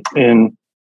standpoint. And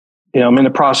I'm in the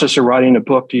process of writing a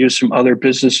book to use some other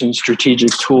business and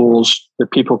strategic tools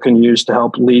that people can use to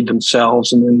help lead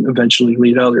themselves and then eventually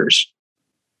lead others.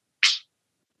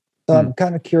 So I'm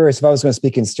kind of curious, if I was going to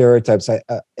speak in stereotypes,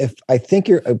 I think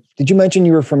did you mention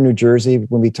you were from New Jersey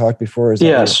when we talked before?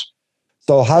 Yes.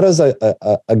 So how does a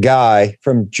guy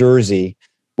from Jersey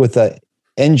with a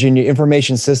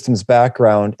information systems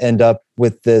background end up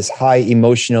with this high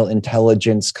emotional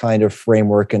intelligence kind of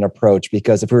framework and approach?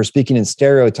 Because if we were speaking in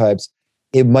stereotypes,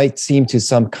 it might seem to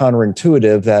some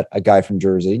counterintuitive that a guy from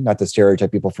Jersey, not to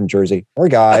stereotype people from Jersey or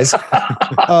guys,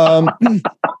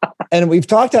 and we've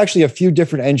talked to actually a few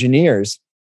different engineers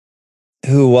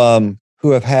who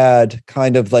have had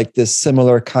kind of like this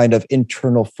similar kind of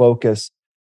internal focus,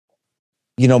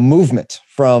 movement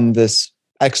from this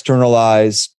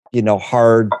externalized,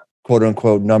 hard, quote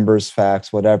unquote, numbers,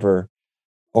 facts, whatever,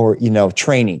 or,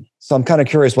 training. So I'm kind of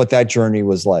curious what that journey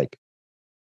was like.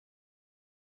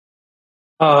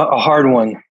 A hard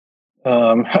one.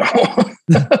 I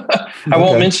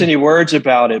won't mince any words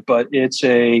about it, but it's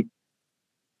a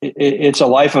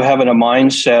life of having a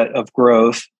mindset of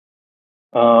growth,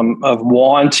 of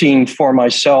wanting for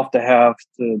myself to have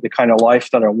the kind of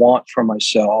life that I want for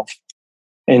myself,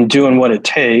 and doing what it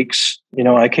takes.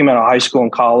 I came out of high school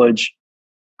and college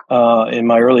in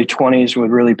my early 20s with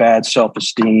really bad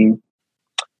self-esteem.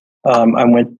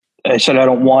 I said, I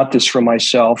don't want this for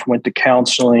myself. Went to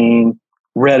counseling,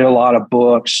 read a lot of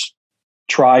books,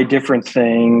 tried different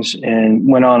things, and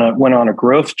went on a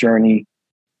growth journey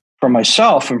for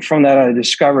myself. And from that, I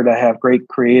discovered I have great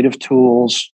creative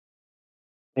tools.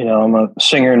 I'm a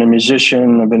singer and a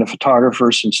musician. I've been a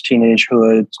photographer since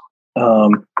teenagehood.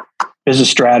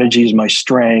 Business strategy is my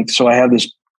strength. So I have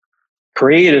this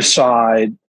creative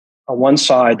side on one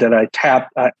side that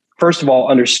I first of all,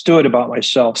 understood about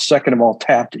myself. Second of all,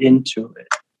 tapped into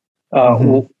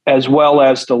it, as well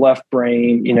as the left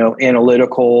brain,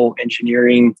 analytical,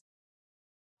 engineering,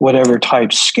 whatever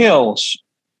type skills.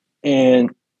 And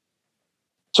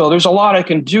so there's a lot I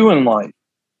can do in life.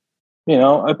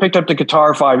 I picked up the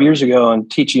guitar 5 years ago and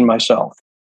teaching myself.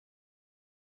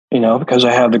 Because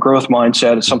I have the growth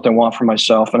mindset, it's something I want for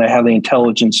myself, and I have the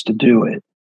intelligence to do it.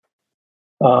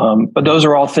 But those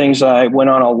are all things that I went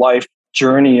on a life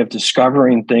journey of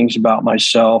discovering things about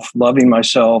myself, loving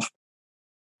myself,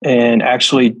 and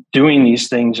actually doing these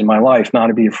things in my life, not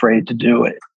to be afraid to do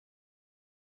it.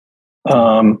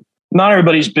 Not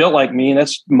everybody's built like me, and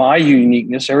that's my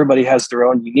uniqueness. Everybody has their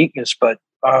own uniqueness, but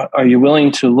are you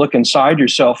willing to look inside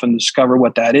yourself and discover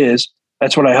what that is?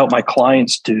 That's what I help my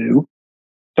clients do,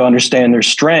 to understand their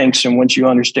strengths. And once you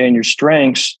understand your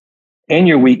strengths and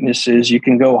your weaknesses, you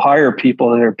can go hire people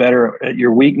that are better at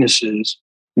your weaknesses,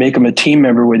 make them a team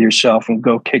member with yourself, and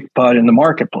go kick butt in the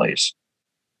marketplace.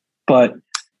 But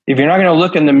if you're not going to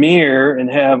look in the mirror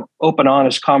and have open,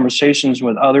 honest conversations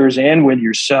with others and with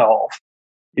yourself,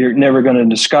 you're never going to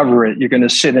discover it. You're going to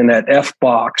sit in that F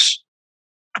box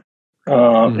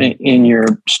in your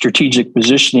strategic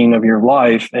positioning of your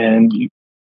life, and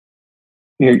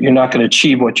you're not going to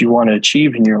achieve what you want to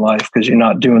achieve in your life because you're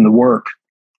not doing the work.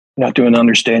 You're not doing the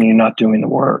understanding, you're not doing the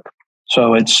work.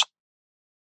 So it's,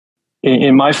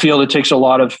 in my field, it takes a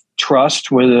lot of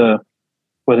trust with a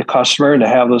customer to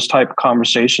have those type of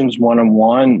conversations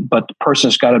one-on-one, but the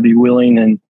person's got to be willing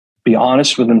and be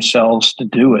honest with themselves to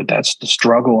do it. That's the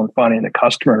struggle in finding the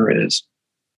customer is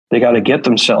they got to get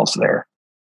themselves there.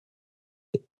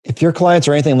 if your clients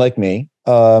are anything like me,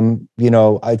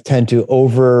 I tend to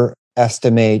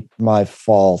overestimate my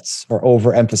faults or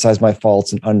overemphasize my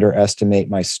faults and underestimate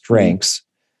my strengths.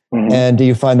 Mm-hmm. And do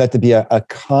you find that to be a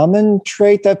common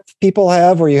trait that people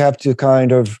have, where you have to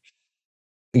kind of,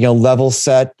 level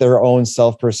set their own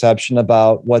self-perception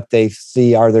about what they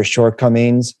see are their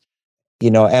shortcomings,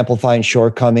 amplifying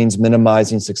shortcomings,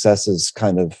 minimizing successes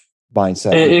kind of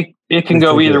mindset? It can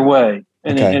go either way.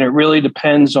 And, okay. And it really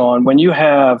depends on when you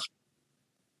have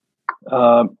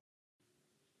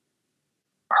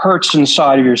hurts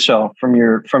inside of yourself from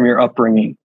your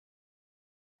upbringing,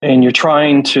 and you're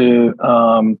trying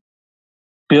to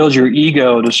build your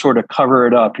ego to sort of cover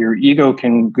it up. Your ego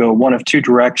can go one of two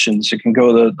directions. It can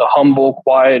go the humble,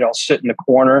 quiet, I'll sit in the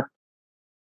corner,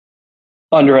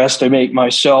 underestimate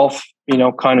myself,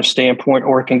 kind of standpoint,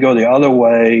 or it can go the other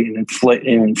way and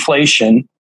inflation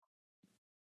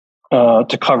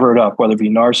to cover it up, whether it be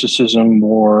narcissism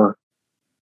or a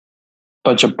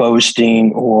bunch of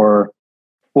boasting or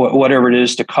whatever it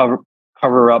is to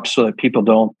cover up so that people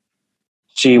don't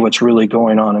see what's really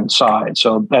going on inside.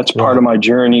 So that's part of my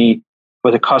journey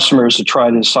with the customers, to try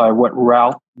to decide what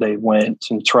route they went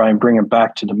and try and bring them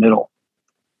back to the middle.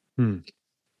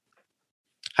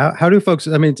 How do folks,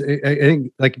 I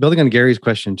think like building on Gary's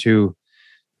question too,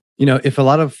 if a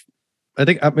lot of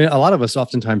us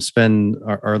oftentimes spend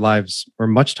our lives or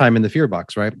much time in the fear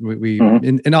box, right?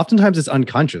 And oftentimes it's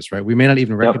unconscious, right? We may not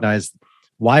even recognize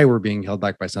why we're being held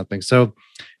back by something. So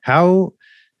how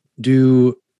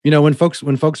do, when folks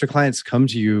or clients come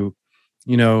to you,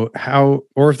 how,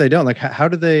 or if they don't, like, how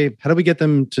do we get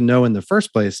them to know in the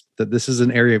first place that this is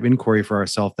an area of inquiry for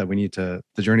ourselves, that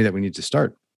the journey that we need to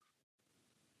start?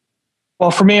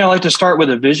 Well, for me, I like to start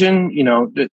with a vision.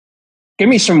 Give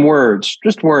me some words,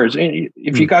 just words.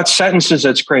 If you got sentences,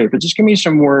 that's great, but just give me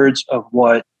some words of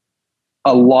what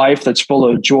a life that's full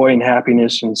of joy and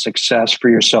happiness and success for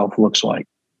yourself looks like.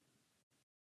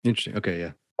 Interesting. Okay.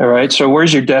 Yeah. All right. So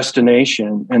where's your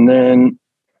destination? And then,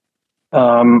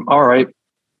 all right,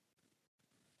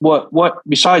 what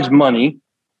besides money,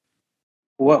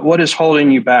 what is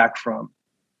holding you back from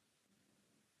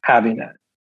having that?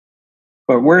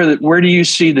 But where do you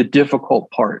see the difficult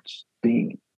parts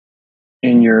being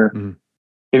in your,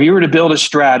 if you were to build a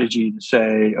strategy to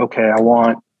say, okay, I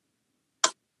want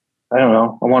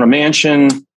a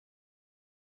mansion,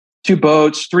 2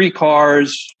 boats, 3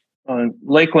 cars on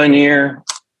Lake Lanier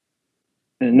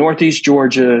in Northeast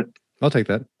Georgia. I'll take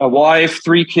that. A wife,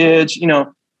 3 kids,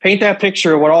 paint that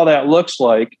picture of what all that looks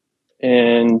like,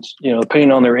 and,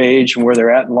 depending on their age and where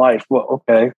they're at in life. Well,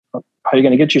 okay, how are you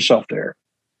going to get yourself there?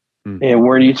 And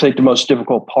where do you think the most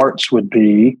difficult parts would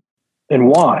be, and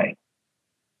why?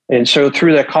 And so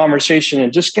through that conversation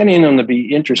and just getting them to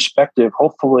be introspective,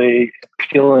 hopefully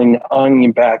peeling the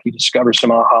onion back, you discover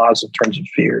some ahas in terms of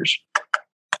fears.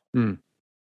 Okay.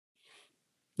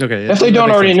 If they don't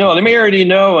already know, they may already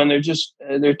know, and they're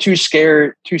too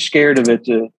scared of it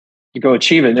to go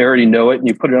achieve it. They already know it, and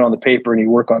you put it on the paper and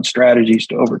you work on strategies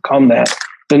to overcome that.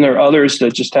 Then there are others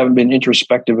that just haven't been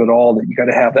introspective at all, that you got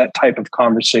to have that type of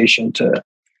conversation to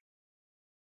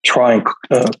try and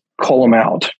cull them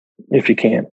out if you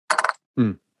can.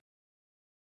 And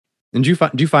do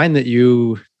you find that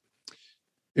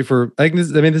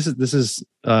this is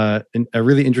a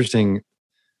really interesting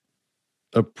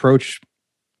approach,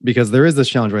 because there is this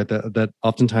challenge, right? That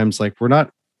oftentimes, like, we're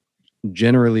not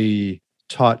generally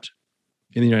taught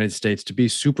in the United States to be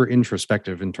super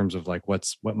introspective in terms of like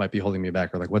what might be holding me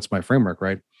back, or like what's my framework,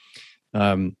 right?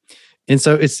 And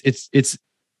so it's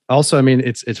also,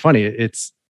 it's funny.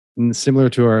 It's similar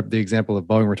to the example of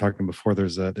Boeing we're talking before.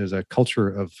 There's a culture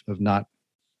of not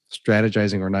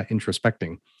strategizing or not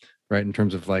introspecting, right? In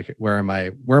terms of like, where am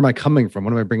I coming from?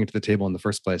 What am I bringing to the table in the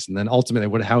first place? And then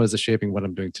ultimately, how is this shaping what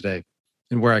I'm doing today,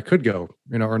 and where I could go,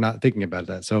 or not thinking about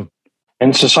that. So,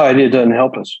 and society, it doesn't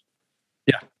help us.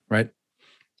 Yeah. Right.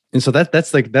 And so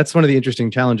that's one of the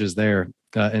interesting challenges there,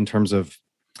 in terms of,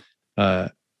 and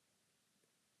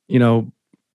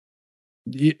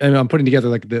I'm putting together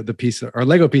like the piece or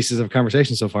Lego pieces of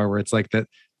conversation so far, where it's like that,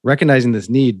 recognizing this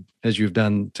need, as you've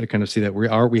done, to kind of see that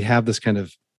we have this kind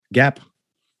of gap,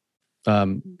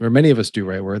 or many of us do,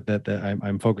 right? Where that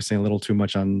I'm focusing a little too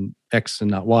much on X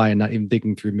and not Y, and not even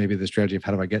thinking through maybe the strategy of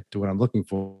how do I get to what I'm looking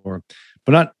for,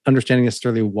 but not understanding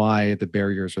necessarily why the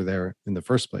barriers are there in the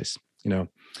first place.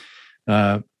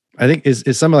 I think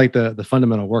is some of like the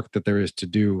fundamental work that there is to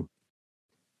do,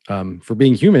 for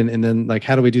being human. And then, like,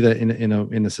 how do we do that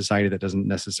in a society that doesn't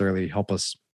necessarily help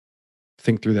us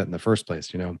think through that in the first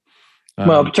place?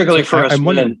 Well, particularly for us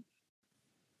men.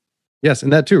 Yes,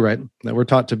 and that too, right? That we're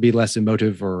taught to be less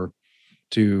emotive, or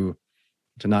to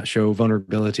not show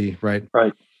vulnerability, right?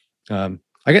 Right.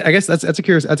 I guess that's a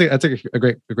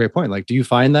great point. Like, do you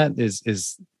find that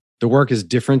is the work is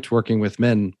different working with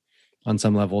men on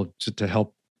some level to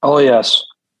help? Oh yes.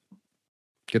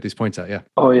 Get these points out. Yeah.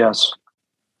 Oh yes.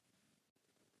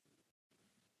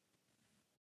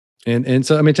 And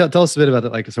so, I mean, tell us a bit about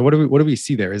that. Like, so what do we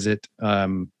see there? Is it,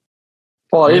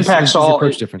 well, it impacts all.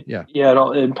 Approach different. Yeah. Yeah.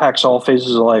 It impacts all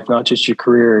phases of life, not just your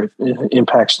career. It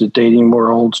impacts the dating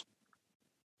world.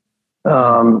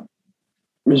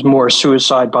 There's more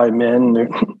suicide by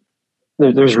men.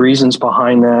 There's reasons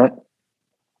behind that.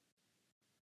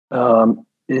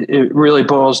 It really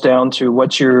boils down to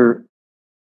what's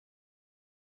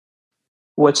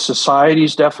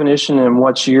society's definition and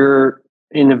what's your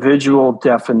individual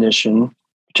definition,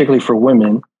 particularly for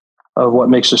women, of what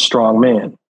makes a strong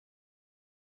man.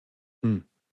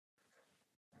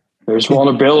 There's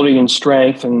vulnerability and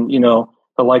strength, and the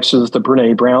likes of the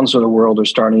Brene Browns of the world are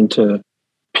starting to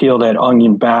peel that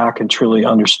onion back and truly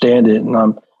understand it. And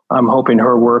I'm hoping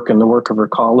her work and the work of her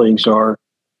colleagues are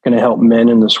going to help men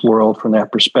in this world from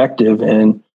that perspective,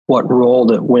 and what role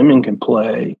that women can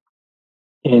play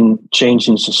in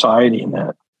changing society in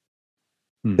that.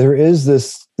 There is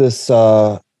this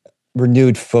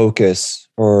renewed focus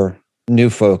or new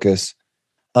focus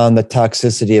on the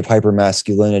toxicity of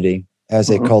hypermasculinity as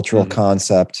a cultural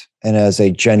concept and as a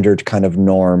gendered kind of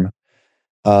norm.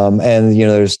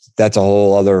 And that's a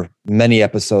whole other many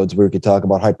episodes where we could talk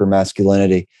about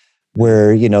hypermasculinity,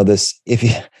 where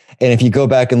if you go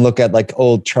back and look at like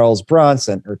old Charles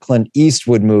Bronson or Clint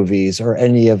Eastwood movies or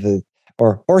any of the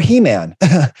or He-Man,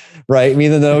 right? I mean,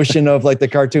 the notion of like the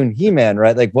cartoon He-Man,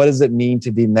 right? Like, what does it mean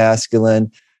to be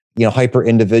masculine? Hyper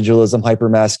individualism, hyper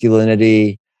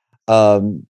masculinity.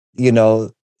 The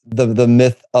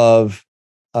myth of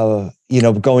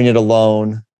going it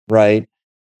alone, right?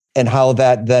 And how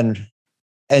that then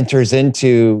enters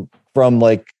into from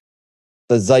like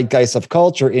the zeitgeist of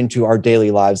culture into our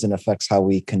daily lives and affects how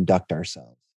we conduct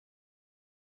ourselves.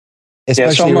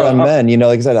 Especially around men,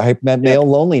 like I said, male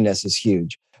loneliness is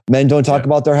huge. Men don't talk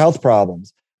about their health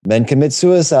problems. Men commit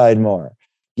suicide more.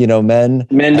 Men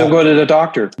don't go to the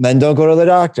doctor. Men don't go to the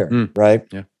doctor, right?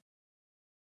 Yeah.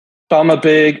 So I'm a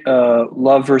big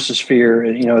love versus fear,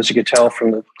 as you could tell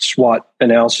from the SWOT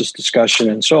analysis discussion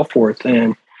and so forth.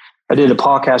 And I did a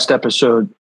podcast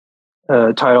episode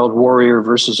titled Warrior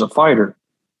versus a Fighter.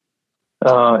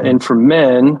 And for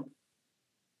men,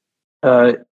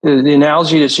 the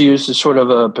analogy that's used is sort of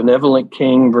a benevolent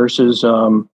king versus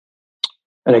an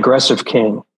aggressive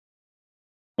king.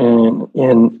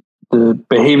 And the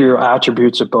behavioral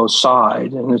attributes of both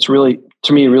sides. And it's really,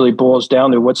 to me, it really boils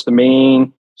down to what's the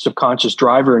main subconscious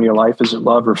driver in your life. Is it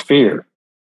love or fear?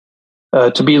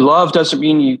 To be loved doesn't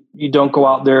mean you don't go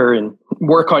out there and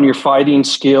work on your fighting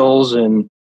skills and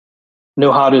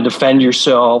know how to defend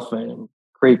yourself and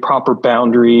create proper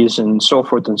boundaries and so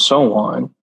forth and so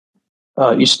on.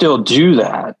 You still do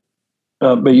that,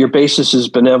 but your basis is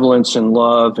benevolence and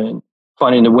love and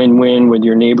finding the win-win with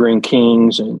your neighboring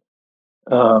kings and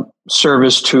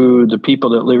service to the people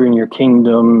that live in your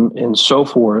kingdom and so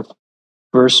forth,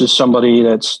 versus somebody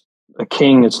that's a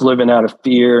king that's living out of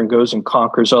fear and goes and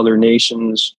conquers other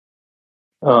nations,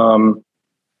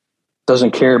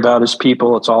 doesn't care about his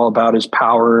people. It's all about his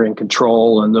power and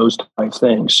control and those type of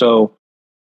things. So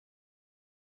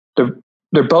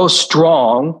they're both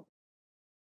strong,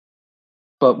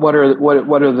 but what are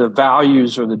the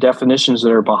values or the definitions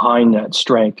that are behind that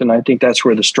strength? And I think that's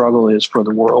where the struggle is for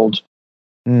the world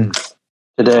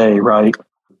today, right?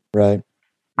 Right.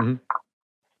 Mm-hmm.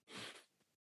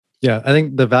 Yeah, I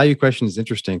think the value question is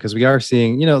interesting because we are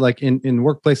seeing, like in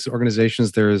workplace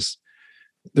organizations, there's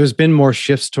been more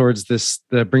shifts towards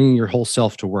the bringing your whole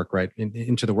self to work, right,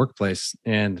 into the workplace.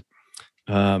 And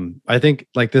I think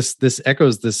like this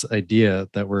echoes this idea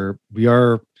that we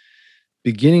are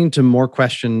beginning to more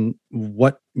question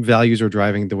what values are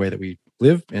driving the way that we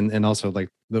live and also like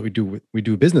that we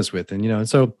do business with. And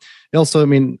so also, I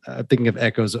mean, thinking of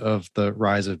echoes of the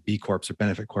rise of B Corps or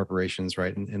benefit corporations,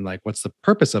 right? And like, what's the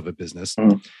purpose of a business?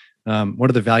 What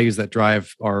are the values that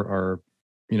drive our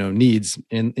needs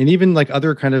and even like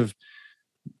other kind of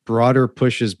broader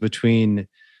pushes between,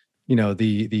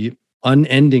 the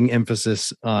unending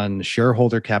emphasis on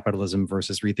shareholder capitalism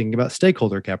versus rethinking about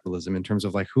stakeholder capitalism in terms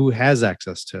of like who has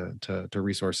access to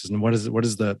resources and what is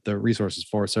the resources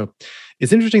for. So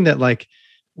it's interesting that like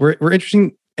we're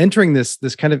entering this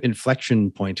kind of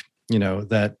inflection point,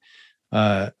 that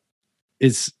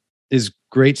is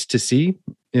great to see,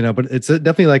 but it's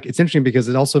definitely like, it's interesting because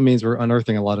it also means we're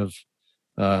unearthing a lot of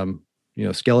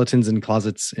skeletons in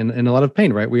closets and a lot of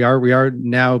pain, right? We are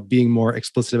now being more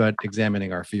explicit about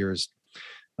examining our fears,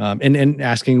 and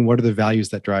asking what are the values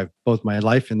that drive both my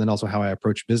life and then also how I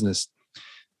approach business,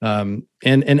 and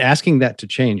asking that to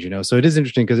change. So it is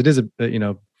interesting because it is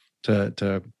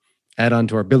to add on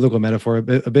to our biblical metaphor, a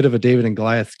bit of a David and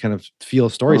Goliath kind of feel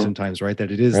story sometimes, right?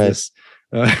 That it is this,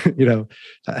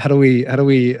 how do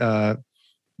we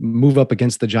move up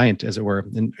against the giant, as it were,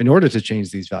 in order to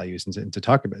change these values and to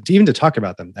talk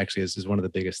about them actually is one of the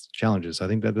biggest challenges. I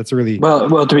think that's a really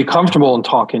well to be comfortable in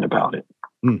talking about it,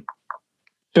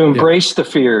 to embrace the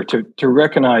fear, to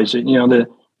recognize it.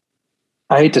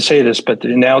 I hate to say this, but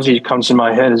the analogy that comes in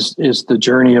my head is the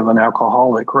journey of an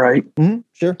alcoholic, right? Mm-hmm.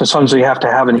 Sure. So sometimes you have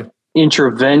to have an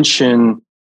intervention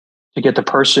to get the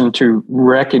person to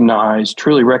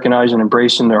truly recognize and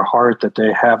embrace in their heart that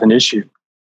they have an issue.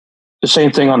 The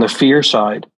same thing on the fear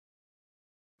side.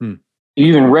 You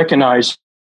even recognize.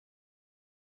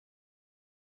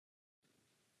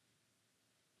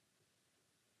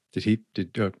 I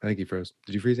think he froze.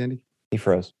 Did you freeze, Andy? He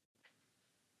froze.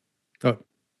 Oh, I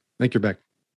think you're back.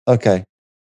 Okay.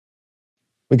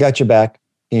 We got you back.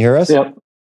 Can you hear us?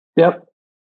 Yep.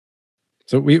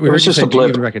 So we heard you say, do you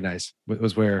even recognize?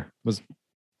 Was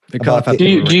it cut off? Do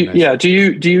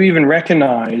you even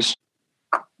recognize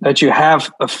that you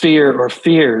have a fear or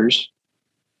fears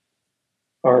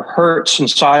or hurts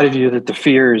inside of you, that the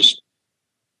fear is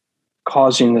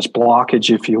causing this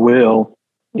blockage, if you will,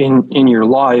 in your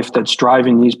life that's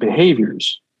driving these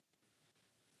behaviors?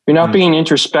 You're not being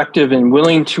introspective and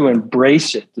willing to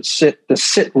embrace it, to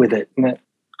sit with it. And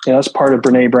that's part of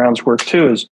Brene Brown's work too,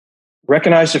 is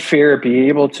recognize the fear, be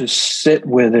able to sit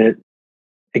with it,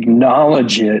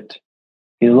 acknowledge it,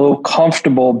 be a little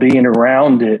comfortable being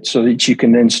around it so that you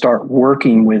can then start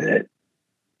working with it,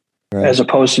 as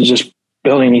opposed to just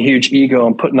building a huge ego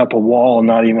and putting up a wall and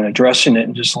not even addressing it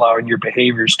and just allowing your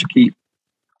behaviors to keep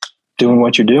doing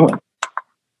what you're doing.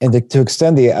 And to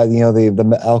extend the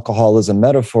alcoholism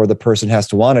metaphor, the person has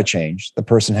to want to change. The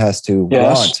person has to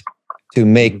want to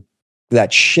make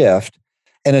that shift.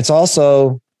 And it's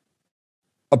also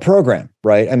a program,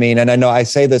 right? I mean, and I know I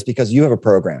say this because you have a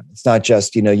program. It's not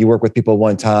just, you work with people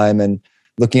one time, and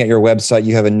looking at your website,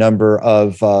 you have a number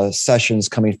of sessions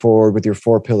coming forward with your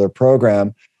 4-pillar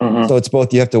program. Mm-hmm. So it's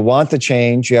both, you have to want the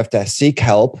change, you have to seek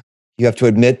help, you have to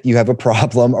admit you have a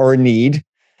problem or a need,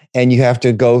 and you have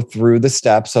to go through the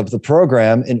steps of the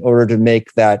program in order to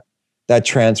make that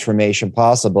transformation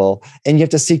possible. And you have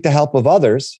to seek the help of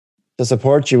others to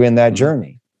support you in that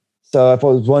journey. So if I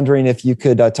was wondering if you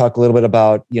could talk a little bit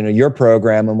about, your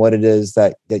program and what it is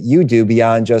that you do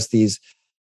beyond just these,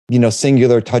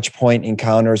 singular touch point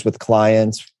encounters with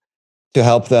clients to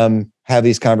help them have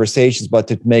these conversations, but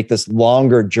to make this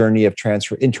longer journey of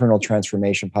internal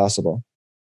transformation possible.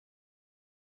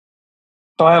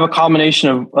 So I have a combination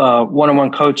of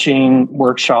one-on-one coaching,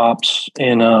 workshops,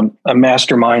 and a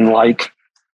mastermind-like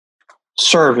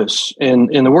service. And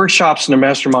the workshops and the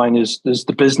mastermind is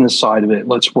the business side of it.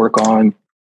 Let's work on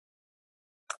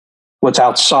what's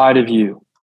outside of you.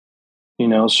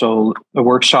 So the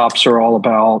workshops are all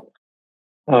about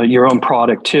your own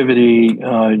productivity,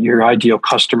 your ideal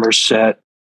customer set,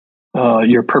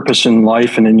 your purpose in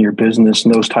life and in your business,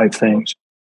 and those type things.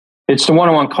 It's the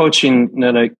one-on-one coaching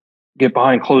that I get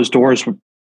behind closed doors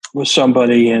with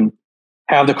somebody and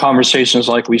have the conversations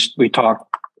like we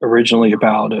talked originally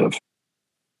about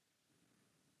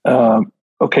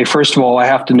okay, first of all, I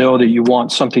have to know that you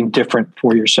want something different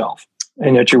for yourself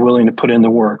and that you're willing to put in the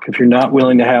work. If you're not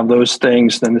willing to have those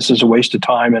things, then this is a waste of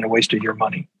time and a waste of your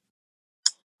money.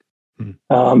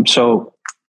 So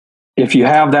if you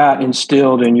have that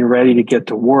instilled and you're ready to get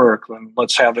to work, then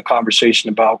let's have the conversation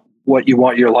about what you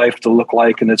want your life to look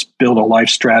like, and let's build a life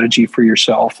strategy for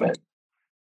yourself and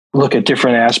look at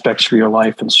different aspects for your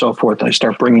life and so forth. I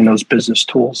start bringing those business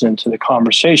tools into the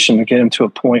conversation to get them to a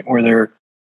point where they're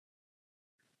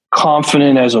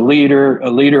confident as a leader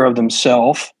of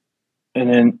themselves, and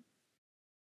then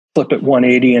flip it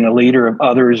 180 and a leader of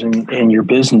others in your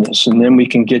business. And then we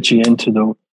can get you into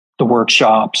the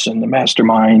workshops and the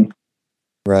mastermind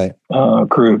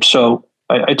group. So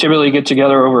I typically get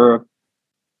together over a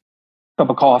cup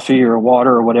of coffee or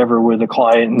water or whatever with a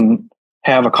client and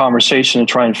have a conversation and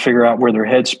try and figure out where their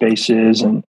headspace is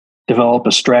and develop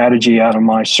a strategy out of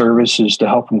my services to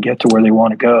help them get to where they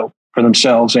want to go for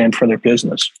themselves and for their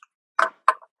business.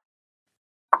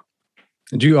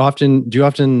 Do you often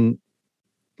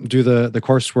do the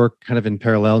coursework kind of in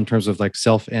parallel in terms of like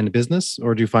self and business,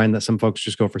 or do you find that some folks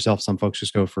just go for self, some folks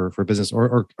just go for business,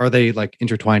 or are they like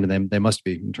intertwined? And they must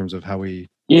be in terms of how we.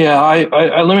 Yeah,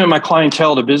 I limit my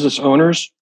clientele to business owners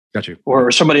Got you.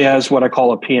 Or somebody has what I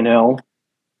call a P&L.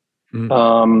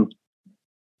 Mm-hmm.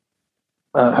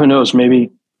 Who knows? Maybe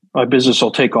my business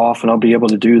will take off and I'll be able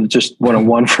to do just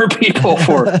one-on-one for people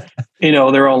for,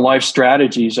 their own life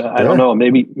strategies. I don't know.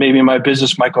 Maybe my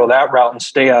business might go that route and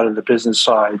stay out of the business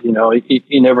side.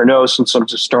 You never know since I'm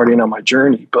just starting on my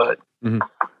journey. But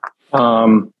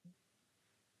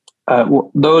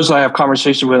those I have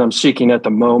conversations with, I'm seeking at the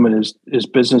moment is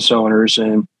business owners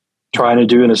and trying to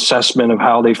do an assessment of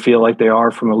how they feel like they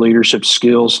are from a leadership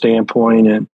skills standpoint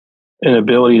and an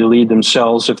ability to lead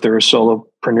themselves if they're a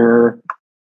solopreneur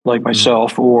like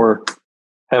myself, or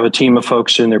have a team of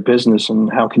folks in their business,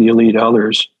 and how can you lead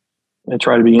others, and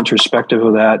try to be introspective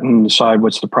of that and decide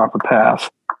what's the proper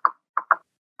path.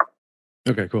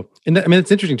 Okay, cool. And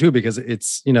it's interesting too, because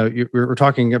it's, we're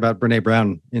talking about Brene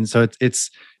Brown. And so it's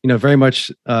very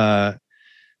much, I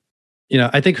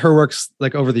think her works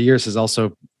like over the years has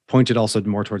also pointed also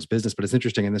more towards business, but it's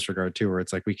interesting in this regard too, where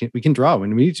it's like, we can draw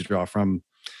when we need to draw from,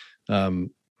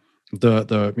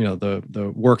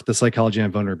 the work, the psychology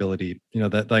and vulnerability,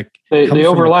 that like they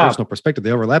overlap. Personal perspective,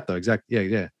 they overlap though. Exactly.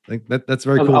 Yeah. I think that's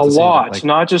very cool. A lot, like,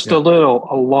 not just a little,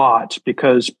 a lot,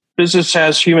 because business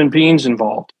has human beings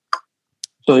involved.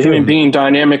 So the human being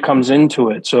dynamic comes into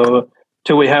it. So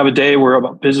till we have a day where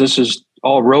business is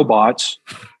all robots,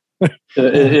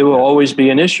 it will always be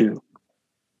an issue.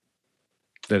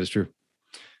 That is true.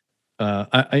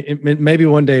 Maybe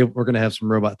one day we're going to have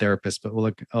some robot therapists, but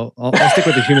I'll stick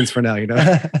with the humans for now. I'm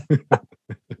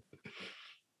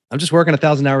just working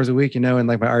 1,000 hours a week, and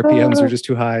like my RPMs are just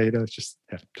too high. It's just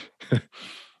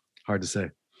hard to say.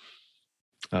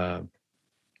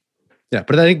 Yeah,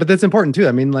 but that's important too.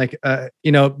 I mean, like, I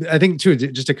think too,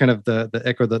 just to kind of the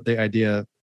echo the idea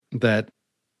that,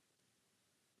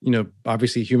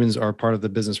 obviously humans are part of the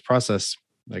business process.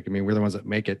 Like, I mean, we're the ones that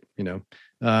make it,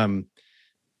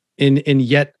 and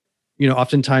yet,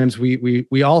 oftentimes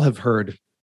we all have heard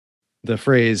the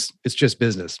phrase, it's just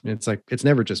business. It's like, it's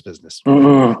never just business,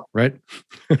 right?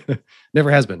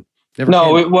 Never has been. Never.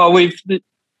 No,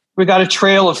 we got a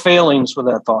trail of failings with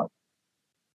that thought.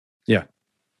 Yeah.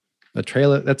 A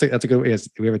trail. That's a good way. Yes,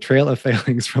 we have a trail of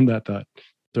failings from that thought.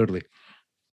 Totally.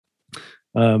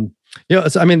 So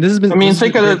I mean, this has been. I mean,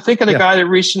 think of the guy that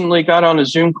recently got on a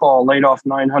Zoom call, laid off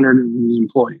 900 of his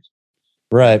employees.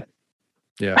 Right.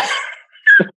 Yeah.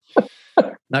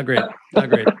 Not great.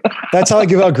 That's how I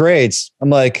give out grades. I'm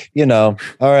like, all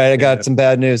right, I got some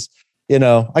bad news.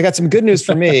 I got some good news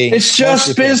for me. It's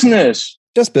just business.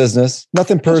 Just business.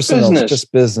 Nothing personal. It's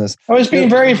just business. I was being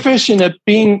very efficient at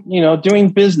being, doing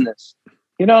business.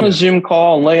 Get on a Zoom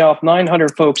call and lay off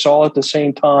 900 folks all at the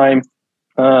same time.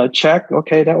 Check.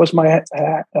 Okay, that was my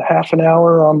half an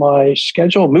hour on my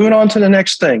schedule. Moving on to the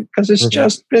next thing, because it's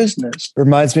just business.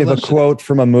 Reminds me of a quote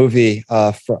from a movie,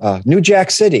 New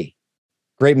Jack City.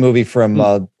 Great movie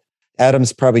from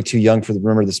Adam's probably too young to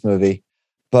remember this movie.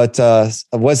 But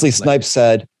Wesley Snipes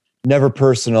said, "Never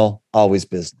personal, always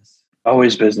business."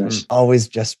 Always business. Always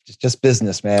just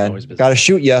business, man. Business. Got to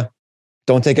shoot you.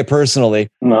 Don't take it personally.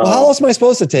 No. Well, how else am I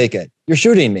supposed to take it? You're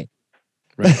shooting me.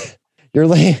 Right. You're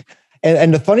laying.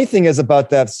 And the funny thing is about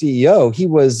that CEO, he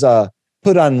was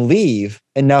put on leave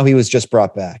and now he was just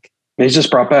brought back. He's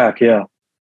just brought back. Yeah.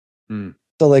 So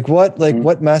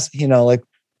what mess,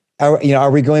 are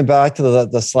we going back to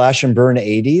the slash and burn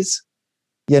 80s?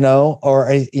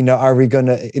 Or are we going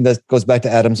to, that goes back to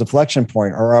Adam's inflection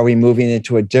point, or are we moving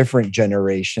into a different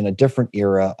generation, a different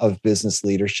era of business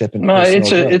leadership? And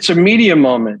it's a media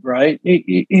moment, right?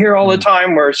 You hear all the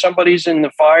time where somebody's in the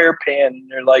fire pan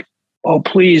and they're like, oh,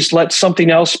 please let something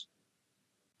else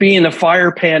be in the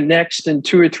fire pan next in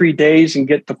 2 or 3 days and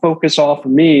get the focus off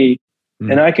of me.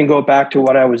 And I can go back to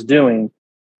what I was doing.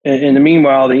 And in the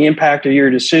meanwhile, the impact of your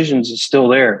decisions is still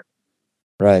there.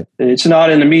 Right. It's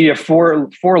not in the media for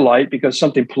light because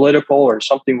something political or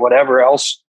something, whatever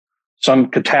else, some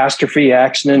catastrophe,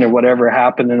 accident or whatever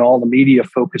happened, and all the media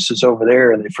focuses over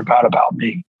there and they forgot about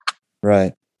me.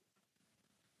 Right.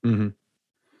 Mm-hmm.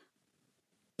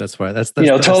 That's why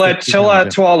tell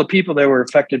that to all the people that were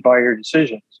affected by your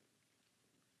decisions.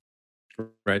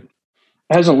 Right. It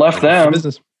hasn't left them.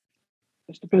 Business.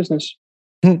 It's the business.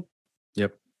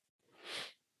 Yep.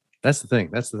 That's the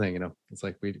thing. It's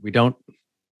like we don't.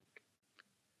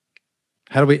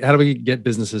 How do we get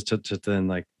businesses to then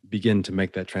like begin to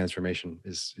make that transformation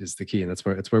is the key, and it's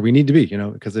where we need to be,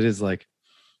 because it is like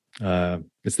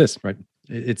it's this, right?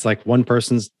 It's like one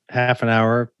person's half an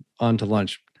hour on to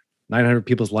lunch, 900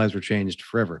 people's lives were changed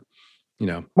forever.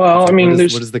 Well, like, I mean, what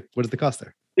is the cost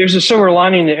there? There's a silver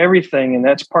lining to everything, and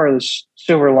that's part of the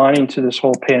silver lining to this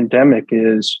whole pandemic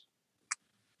is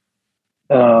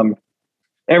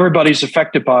everybody's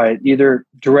affected by it, either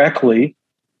directly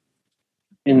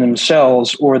in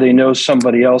themselves or they know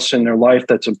somebody else in their life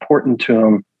that's important to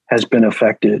them has been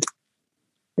affected.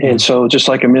 And so just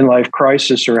like a midlife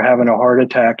crisis or having a heart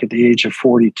attack at the age of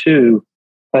 42,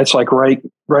 that's like right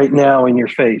now in your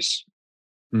face.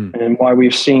 And why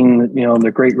we've seen,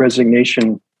 the Great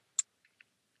Resignation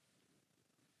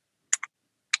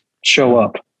show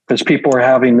up, because people are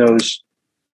having those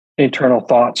internal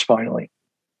thoughts finally.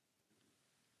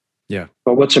 Yeah.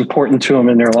 But what's important to them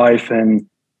in their life. And,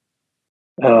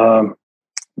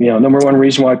 number one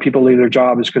reason why people leave their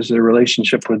job is because of their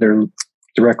relationship with their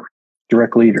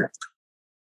direct leader.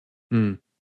 And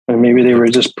maybe they were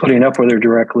just putting up with their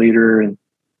direct leader and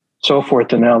so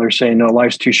forth. And now they're saying, no,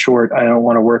 life's too short. I don't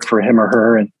want to work for him or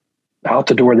her. And out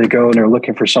the door they go, and they're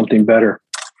looking for something better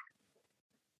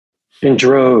in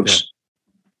droves.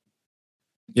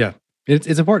 Yeah.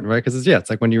 It's important, right? Because it's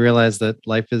like when you realize that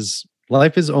life is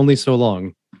only so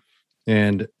long.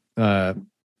 And,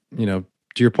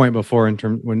 to your point before, in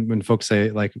terms when folks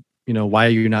say like, why are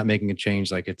you not making a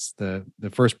change? Like it's the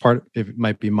first part, it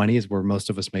might be money, is where most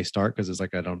of us may start, because it's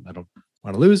like, I don't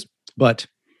want to lose. But,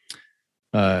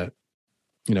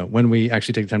 when we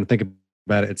actually take the time to think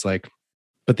about it, it's like,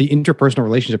 but the interpersonal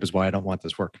relationship is why I don't want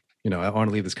this work. I want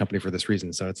to leave this company for this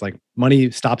reason. So it's like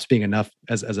money stops being enough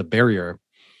as a barrier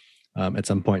at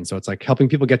some point. So it's like helping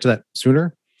people get to that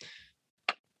sooner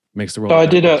makes the world. So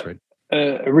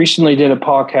I recently did a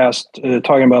podcast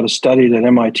talking about a study that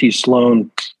MIT Sloan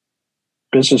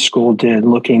Business School did,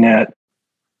 looking at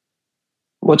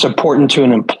what's important to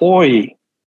an employee,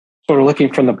 sort of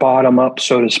looking from the bottom up,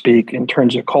 so to speak, in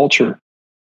terms of culture.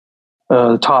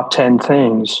 The top 10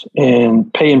 things,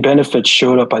 and pay and benefits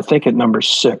showed up, I think, at number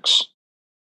 6.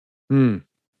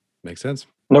 Makes sense.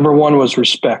 Number 1 was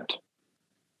respect.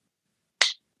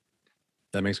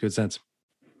 That makes good sense.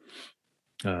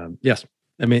 Yes.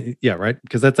 I mean, yeah, right.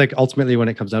 Because that's like ultimately when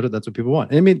it comes down to it, that's what people want.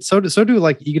 And I mean, so do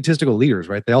like egotistical leaders,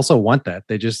 right? They also want that.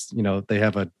 They just, they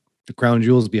have the crown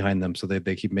jewels behind them, so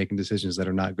they keep making decisions that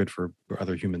are not good for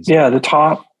other humans. Yeah, the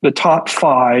top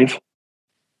 5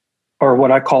 are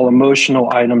what I call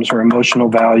emotional items or emotional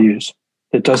values.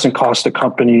 It doesn't cost the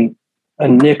company a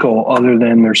nickel other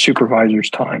than their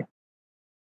supervisor's time.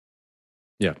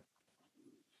 Yeah.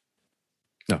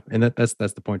 No, and that's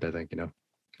the point, I think,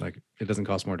 like it doesn't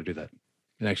cost more to do that.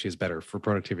 It actually is better for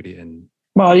productivity. And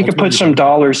well, you can put some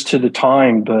dollars to the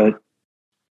time, but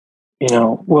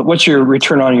what's your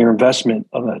return on your investment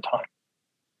of that time?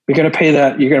 You're going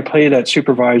to pay that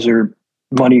supervisor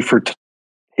money for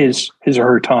his or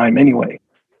her time anyway,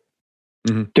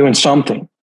 doing something.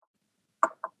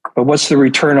 But what's the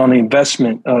return on the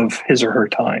investment of his or her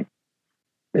time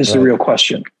is the real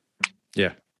question.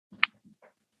 Yeah.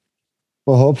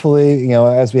 Well, hopefully,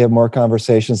 as we have more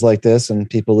conversations like this and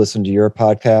people listen to your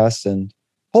podcast and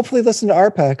hopefully listen to our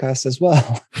podcast as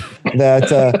well, that,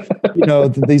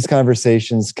 these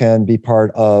conversations can be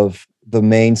part of the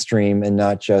mainstream and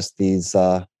not just these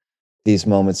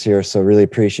moments here. So really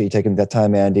appreciate you taking that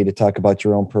time, Andy, to talk about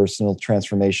your own personal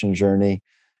transformation journey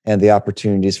and the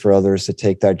opportunities for others to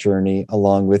take that journey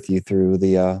along with you through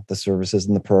the services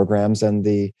and the programs and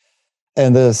the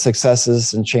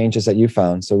successes and changes that you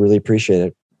found. So really appreciate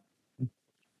it.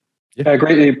 Yeah. I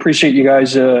greatly appreciate you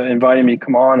guys inviting me to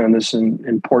come on this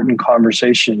important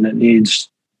conversation that needs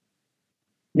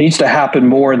to happen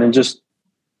more than just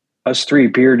us 3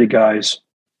 bearded guys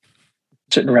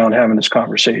sitting around having this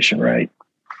conversation, right?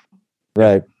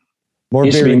 Right. More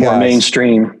needs bearded to be more guys.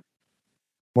 mainstream.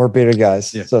 More bearded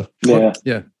guys. Yeah. So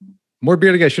More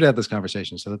bearded guys should have this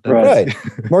conversation. So that's right.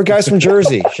 More guys from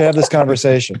Jersey should have this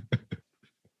conversation.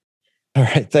 All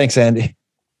right. Thanks, Andy.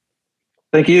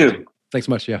 Thank you. Thanks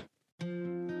much. Yeah.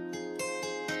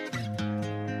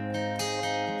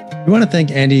 We want to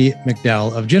thank Andy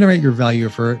McDowell of Generate Your Value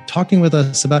for talking with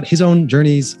us about his own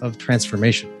journeys of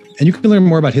transformation. And you can learn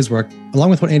more about his work, along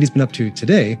with what Andy's been up to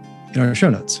today, in our show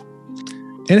notes.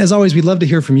 And as always, we'd love to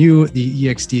hear from you, the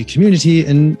EXD community.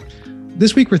 And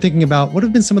this week, we're thinking about what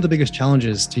have been some of the biggest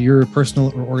challenges to your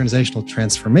personal or organizational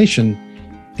transformation,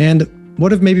 and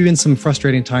what have maybe been some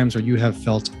frustrating times where you have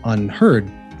felt unheard.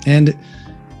 And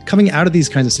coming out of these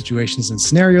kinds of situations and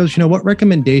scenarios, what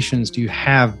recommendations do you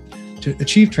have to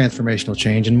achieve transformational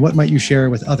change, and what might you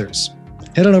share with others?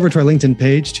 Head on over to our LinkedIn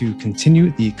page to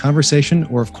continue the conversation,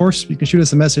 or of course, you can shoot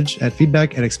us a message at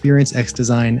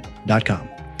feedback@experiencexdesign.com.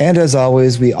 And as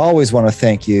always, we always want to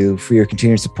thank you for your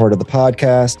continued support of the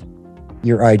podcast,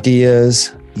 your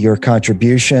ideas, your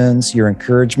contributions, your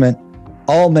encouragement,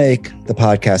 all make the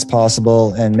podcast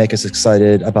possible and make us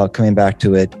excited about coming back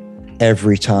to it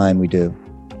every time we do.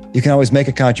 You can always make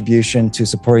a contribution to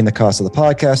supporting the cost of the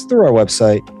podcast through our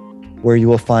website, where you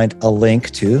will find a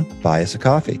link to buy us a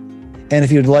coffee. And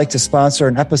if you'd like to sponsor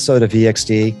an episode of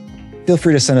EXD, feel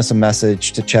free to send us a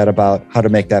message to chat about how to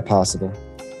make that possible.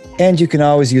 And you can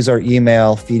always use our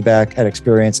email,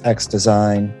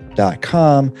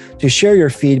 feedback@experiencexdesign.com, to share your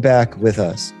feedback with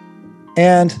us.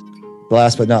 And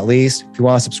last but not least, if you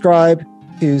want to subscribe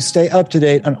to stay up to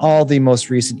date on all the most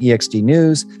recent EXD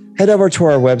news, head over to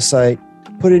our website,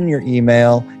 put in your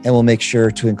email, and we'll make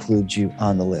sure to include you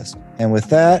on the list. And with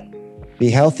that, be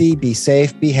healthy, be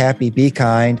safe, be happy, be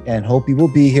kind, and hope you will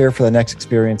be here for the next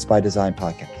Experience by Design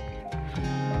podcast.